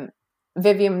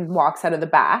 Vivian walks out of the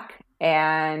back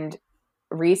and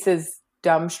Rhys is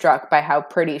dumbstruck by how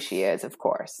pretty she is, of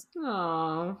course.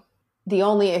 Aww. The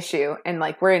only issue, and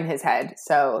we're in his head,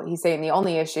 so he's saying the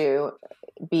only issue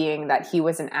being that he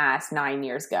was an ass 9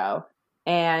 years ago,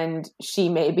 and she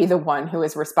may be the one who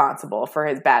is responsible for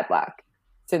his bad luck,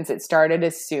 since it started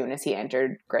as soon as he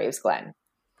entered Graves Glen.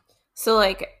 So,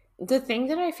 the thing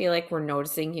that I feel like we're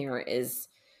noticing here is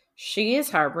she is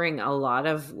harboring a lot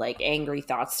of, angry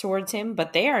thoughts towards him,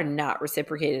 but they are not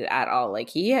reciprocated at all.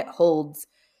 He holds,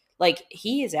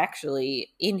 he is actually,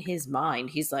 in his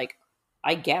mind, he's like,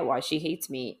 I get why she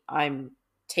hates me. I'm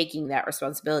taking that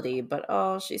responsibility, but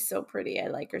oh, she's so pretty. I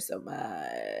like her so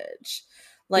much.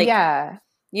 Yeah.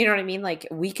 You know what I mean?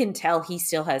 We can tell he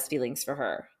still has feelings for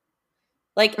her.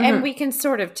 And we can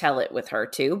sort of tell it with her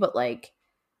too, but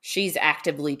she's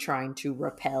actively trying to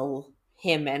repel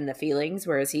him and the feelings,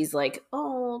 whereas he's like,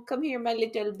 oh, come here, my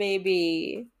little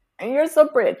baby. And you're so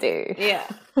pretty. Yeah.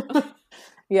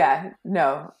 Yeah,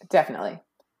 no, definitely.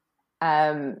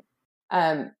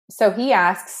 So he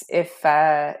asks if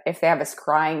they have a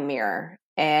scrying mirror,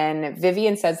 and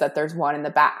Vivian says that there's one in the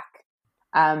back,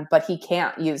 but he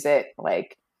can't use it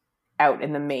out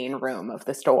in the main room of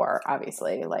the store.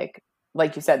 Obviously,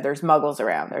 like you said, there's muggles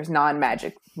around. There's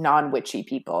non-magic, non-witchy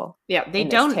people. Yeah, in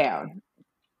this town.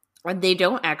 They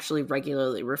don't actually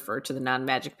regularly refer to the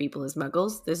non-magic people as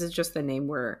muggles. This is just the name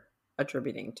we're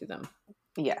attributing to them.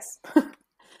 Yes.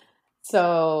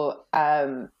 So,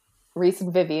 Rhys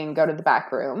and Vivian go to the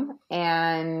back room,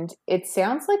 and it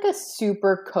sounds like a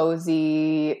super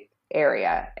cozy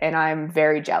area, and I'm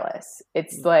very jealous.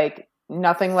 It's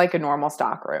nothing like a normal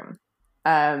stock room.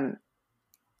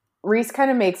 Rhys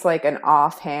kind of makes an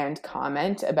offhand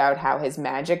comment about how his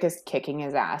magic is kicking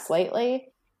his ass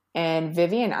lately, and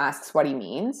Vivian asks what he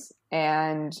means,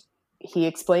 and he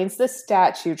explains the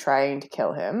statue trying to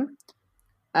kill him.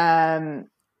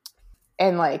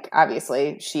 And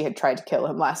obviously she had tried to kill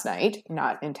him last night,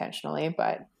 not intentionally,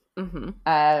 but,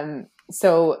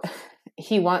 so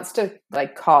he wants to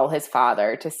call his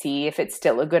father to see if it's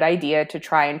still a good idea to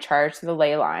try and charge the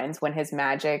ley lines when his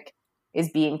magic is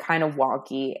being kind of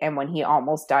wonky and when he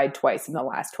almost died twice in the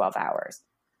last 12 hours,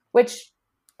 which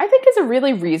I think is a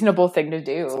really reasonable thing to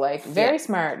do. Very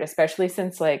smart, especially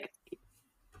since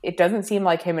it doesn't seem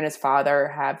like him and his father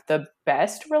have the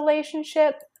best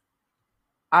relationship.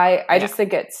 I just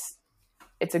think it's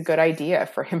a good idea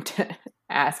for him to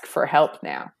ask for help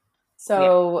now.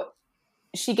 So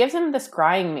she gives him the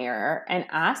scrying mirror and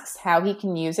asks how he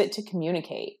can use it to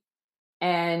communicate.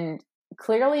 And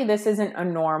clearly this isn't a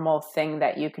normal thing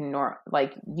that you can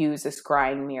use a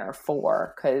scrying mirror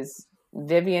for, because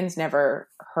Vivian's never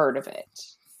heard of it.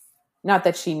 Not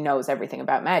that she knows everything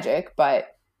about magic,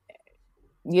 but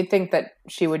you'd think that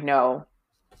she would know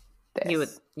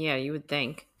this. You would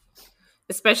think.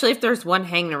 Especially if there's one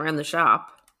hanging around the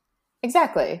shop.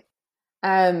 Exactly.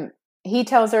 He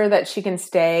tells her that she can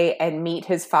stay and meet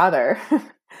his father,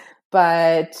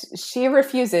 but she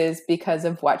refuses because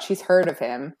of what she's heard of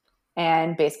him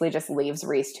and basically just leaves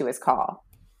Rhys to his call.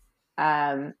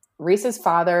 Rhys's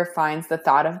father finds the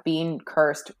thought of being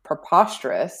cursed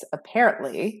preposterous.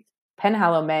 Apparently,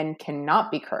 Penhallow men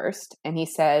cannot be cursed, and he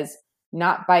says,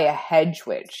 not by a hedge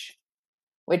witch,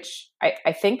 which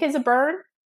I think is a burn.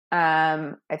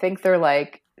 I think they're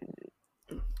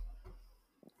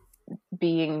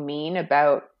being mean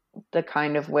about the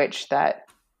kind of witch that,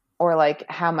 or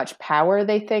how much power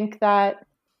they think that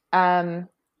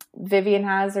Vivian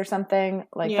has or something.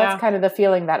 That's kind of the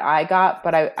feeling that I got,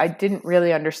 but I didn't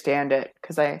really understand it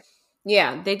because they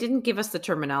didn't give us the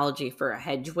terminology for a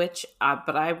hedge witch,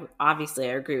 but I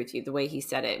agree with you. The way he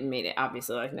said it made it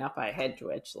obviously not by a hedge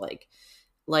witch,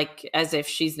 as if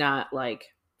she's not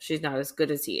as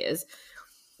good as he is.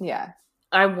 Yeah.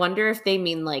 I wonder if they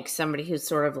mean somebody who's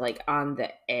sort of on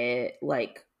the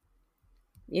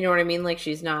You know what I mean? Like,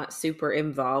 she's not super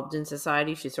involved in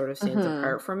society. She sort of stands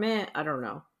apart from it. I don't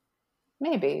know.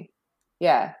 Maybe.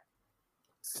 Yeah.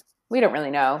 We don't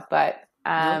really know, but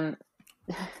Nope.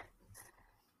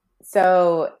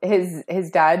 so his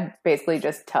dad basically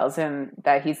just tells him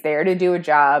that he's there to do a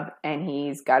job and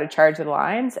he's got to charge the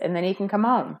lines and then he can come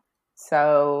home.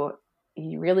 So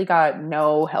he really got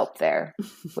no help there,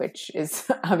 which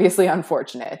is obviously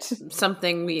unfortunate.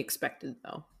 Something we expected,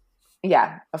 though.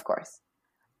 Yeah, of course.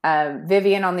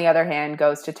 Vivian, on the other hand,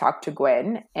 goes to talk to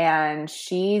Gwyn, and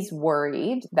she's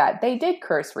worried that they did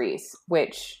curse Rhys,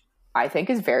 which I think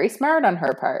is very smart on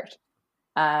her part.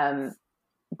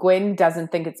 Gwyn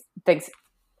doesn't think it's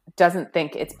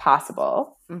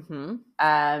possible.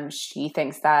 Mm-hmm. She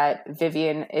thinks that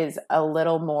Vivian is a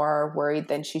little more worried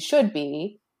than she should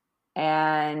be,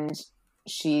 and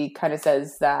she kind of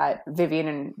says that Vivian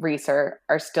and Rhys are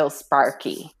still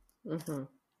sparky,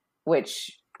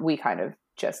 which we kind of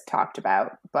just talked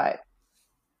about, but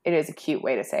it is a cute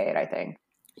way to say it, I think.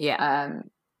 Yeah.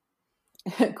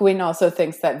 Gwyn also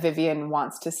thinks that Vivian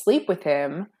wants to sleep with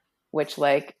him, which,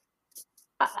 like,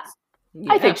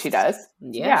 I think she does.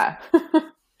 Yeah.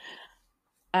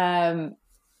 And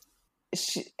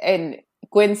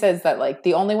Gwyn says that, like,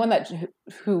 the only one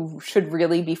who should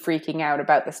really be freaking out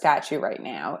about the statue right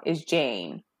now is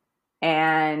Jane.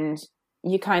 And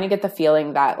you kind of get the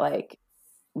feeling that, like,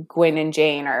 Gwyn and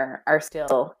Jane are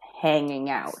still hanging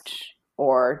out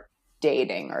or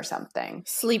dating or something.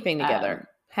 Sleeping together.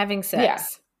 Having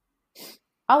sex. Yeah.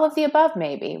 All of the above,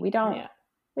 maybe. We don't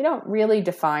really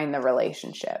define the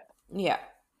relationship. Yeah.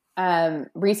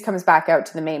 Rhys comes back out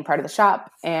to the main part of the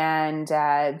shop and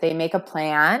they make a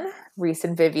plan, Rhys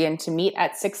and Vivian, to meet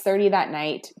at 6:30 that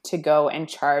night to go and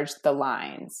charge the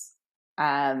lines.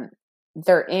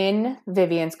 They're in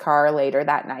Vivian's car later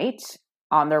that night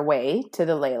on their way to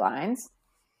the ley lines.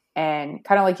 And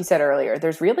kind of like you said earlier,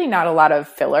 there's really not a lot of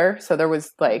filler. So there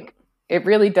was, like, it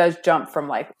really does jump from,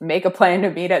 like, make a plan to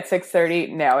meet at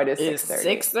 6:30. Now it is 6:30.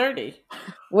 6:30.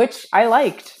 Which I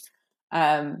liked.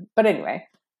 But anyway,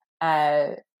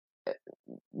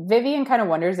 Vivian kind of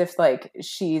wonders if, like,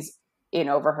 she's in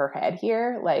over her head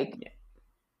here. Like,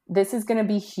 this is going to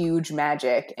be huge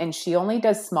magic, and she only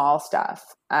does small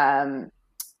stuff.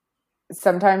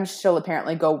 Sometimes she'll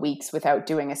apparently go weeks without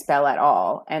doing a spell at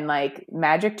all. And, like,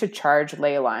 magic to charge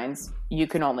ley lines, you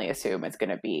can only assume it's going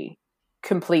to be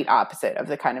complete opposite of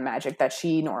the kind of magic that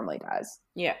she normally does.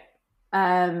 Yeah.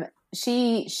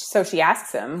 She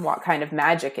asks him what kind of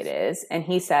magic it is, and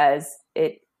he says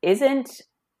it isn't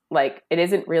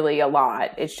really a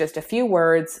lot. It's just a few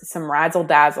words, some razzle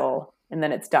dazzle, and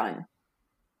then it's done.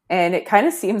 And it kind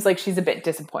of seems like she's a bit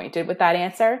disappointed with that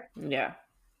answer. Yeah.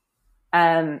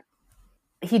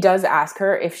 He does ask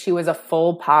her if she was a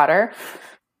full potter,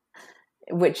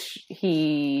 which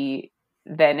he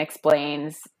then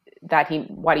explains that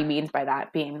what he means by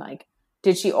that being, like,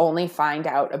 did she only find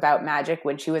out about magic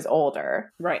when she was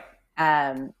older? Right.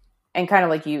 And kind of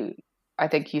like I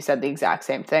think you said the exact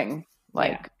same thing.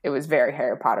 Like, It was very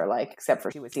Harry Potter-like, except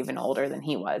for she was even older than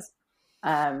he was.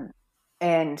 And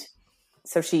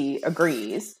so she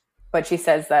agrees, but she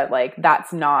says that, like,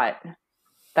 that's not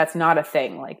a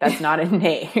thing. Like, that's not a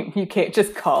name. You can't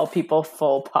just call people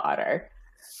full Potter.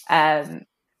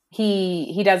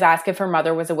 He does ask if her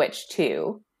mother was a witch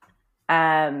too.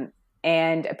 And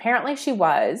apparently she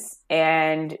was,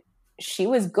 and she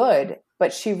was good,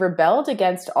 but she rebelled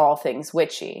against all things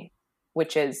witchy,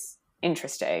 which is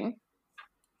interesting.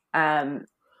 Vivian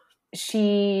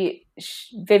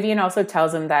also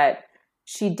tells him that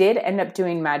she did end up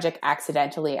doing magic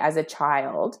accidentally as a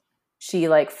child. She,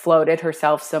 like, floated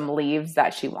herself some leaves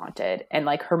that she wanted, and,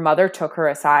 like, her mother took her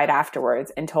aside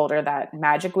afterwards and told her that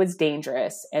magic was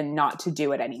dangerous and not to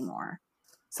do it anymore.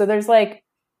 So there's, like,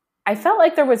 I felt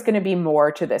like there was going to be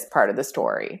more to this part of the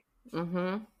story.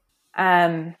 Mm-hmm.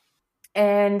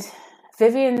 And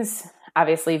Vivian's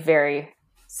obviously very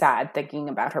sad thinking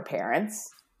about her parents.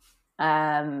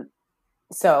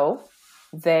 So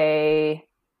they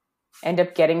end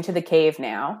up getting to the cave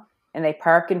now, and they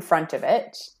park in front of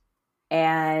it,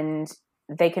 and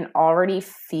they can already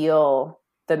feel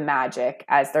the magic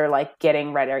as they're, like,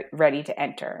 getting ready to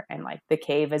enter. And, like, the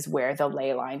cave is where the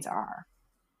ley lines are.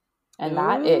 And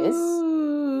that is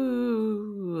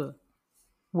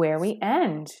where we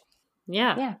end.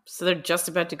 Yeah. So they're just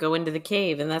about to go into the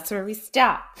cave, and that's where we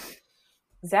stop.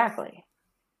 Exactly.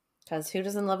 Because who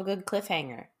doesn't love a good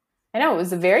cliffhanger? I know, it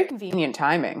was a very convenient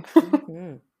timing.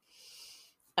 Mm-hmm.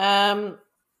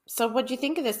 So what'd you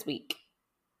think of this week?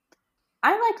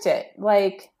 I liked it.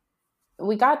 Like,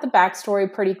 we got the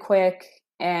backstory pretty quick,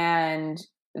 and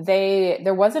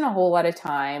there wasn't a whole lot of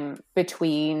time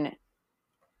between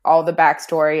all the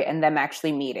backstory and them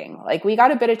actually meeting. Like, we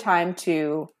got a bit of time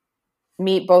to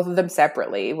meet both of them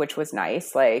separately, which was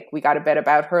nice. Like, we got a bit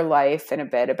about her life and a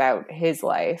bit about his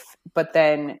life, but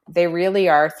then they really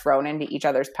are thrown into each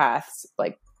other's paths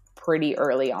like pretty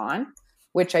early on,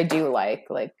 which I do like.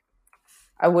 Like,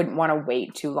 I wouldn't want to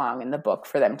wait too long in the book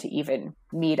for them to even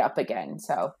meet up again.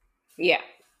 So yeah,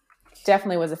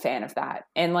 definitely was a fan of that.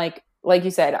 And like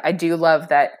you said, I do love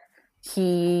that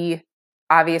he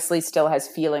obviously still has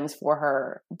feelings for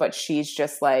her, but she's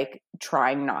just like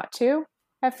trying not to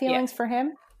have feelings for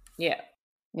him. Yeah.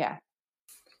 Yeah.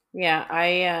 Yeah.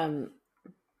 I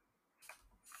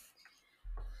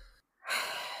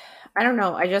don't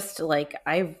know. I just like,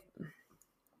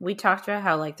 we talked about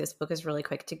how like this book is really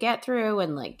quick to get through,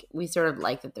 and like we sort of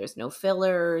like that there's no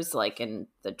fillers, like, and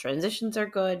the transitions are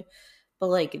good, but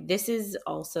like this is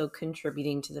also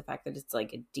contributing to the fact that it's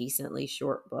like a decently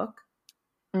short book.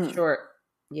 Short.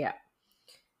 Yeah.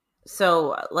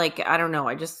 So like, I don't know.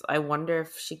 I wonder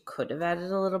if she could have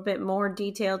added a little bit more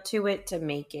detail to it to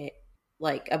make it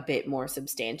like a bit more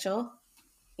substantial.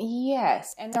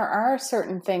 Yes. And there are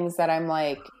certain things that I'm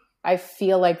like, I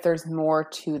feel like there's more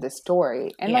to the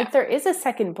story. And like there is a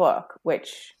second book,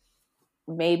 which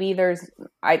maybe there's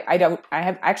I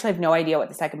have no idea what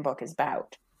the second book is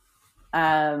about.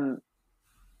 And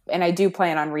I do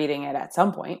plan on reading it at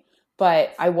some point,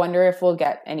 but I wonder if we'll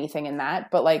get anything in that.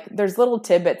 But like there's little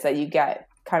tidbits that you get,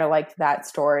 kind of like that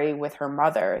story with her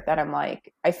mother, that I'm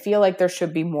like, I feel like there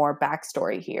should be more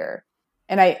backstory here.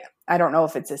 And I don't know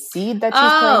if it's a seed that she's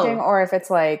planting or if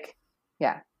it's like,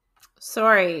 yeah.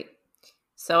 Sorry.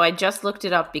 So I just looked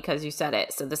it up because you said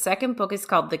it. So the second book is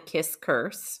called The Kiss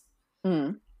Curse.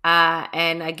 And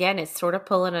again, it's sort of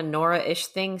pulling a Nora-ish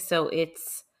thing. So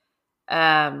it's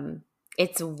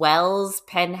Wells,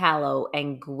 Penhallow,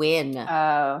 and Gwyn.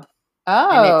 And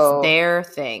it's their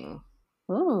thing.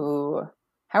 Ooh.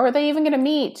 How are they even going to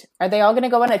meet? Are they all going to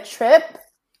go on a trip?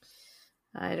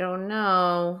 I don't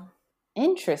know.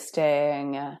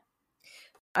 Interesting.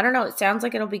 I don't know. It sounds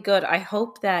like it'll be good. I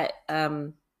hope that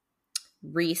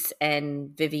Rhys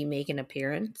and Vivi make an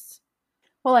appearance.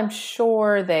 Well, I'm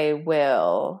sure they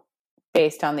will,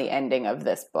 based on the ending of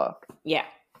this book. Yeah.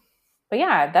 But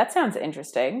yeah, that sounds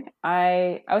interesting.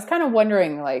 I was kind of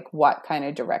wondering like what kind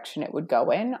of direction it would go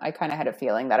in. I kind of had a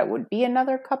feeling that it would be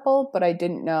another couple, but I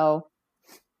didn't know.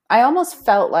 I almost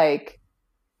felt like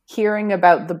hearing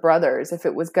about the brothers, if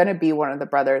it was going to be one of the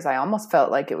brothers, I almost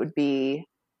felt like it would be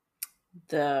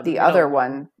the other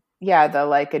one. Yeah, the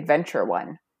like adventure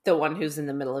one. The one who's in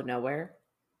the middle of nowhere.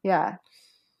 Yeah.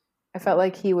 I felt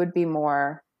like he would be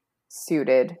more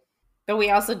suited. But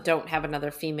we also don't have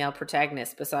another female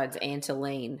protagonist besides Aunt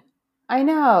Eileen. I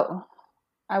know.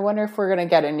 I wonder if we're going to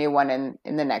get a new one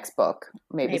in the next book.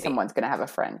 Maybe someone's going to have a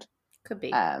friend. Could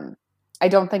be. I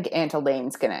don't think Aunt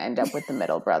Eileen's going to end up with the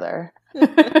middle brother.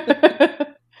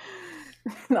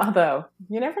 Although,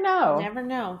 you never know. Never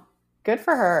know. Good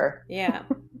for her. Yeah.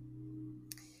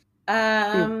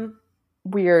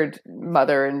 Weird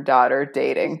mother and daughter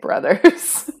dating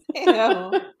brothers.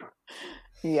 Ew.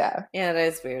 Yeah. Yeah, that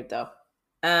is weird though.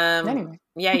 Anyway.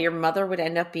 Yeah, your mother would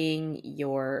end up being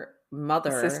your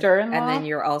mother. Sister-in-law? And then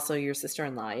you're also your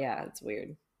sister-in-law. Yeah, it's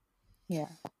weird. Yeah.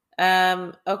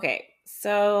 Okay.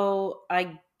 So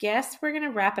I guess we're going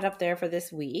to wrap it up there for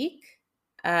this week.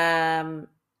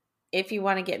 If you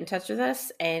want to get in touch with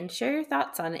us and share your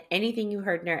thoughts on anything you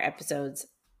heard in our episodes,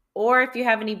 or if you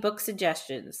have any book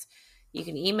suggestions, you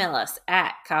can email us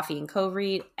at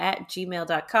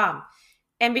coffeeandcoread@gmail.com.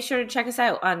 And be sure to check us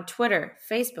out on Twitter,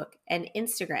 Facebook, and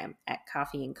Instagram at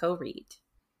Coffee and Co-Read.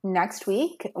 Next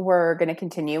week, we're going to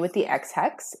continue with the Ex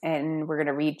Hex, and we're going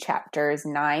to read chapters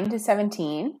 9 to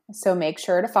 17. So make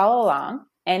sure to follow along.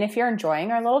 And if you're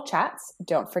enjoying our little chats,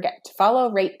 don't forget to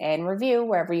follow, rate, and review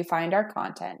wherever you find our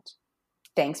content.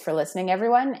 Thanks for listening,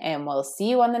 everyone, and we'll see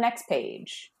you on the next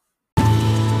page.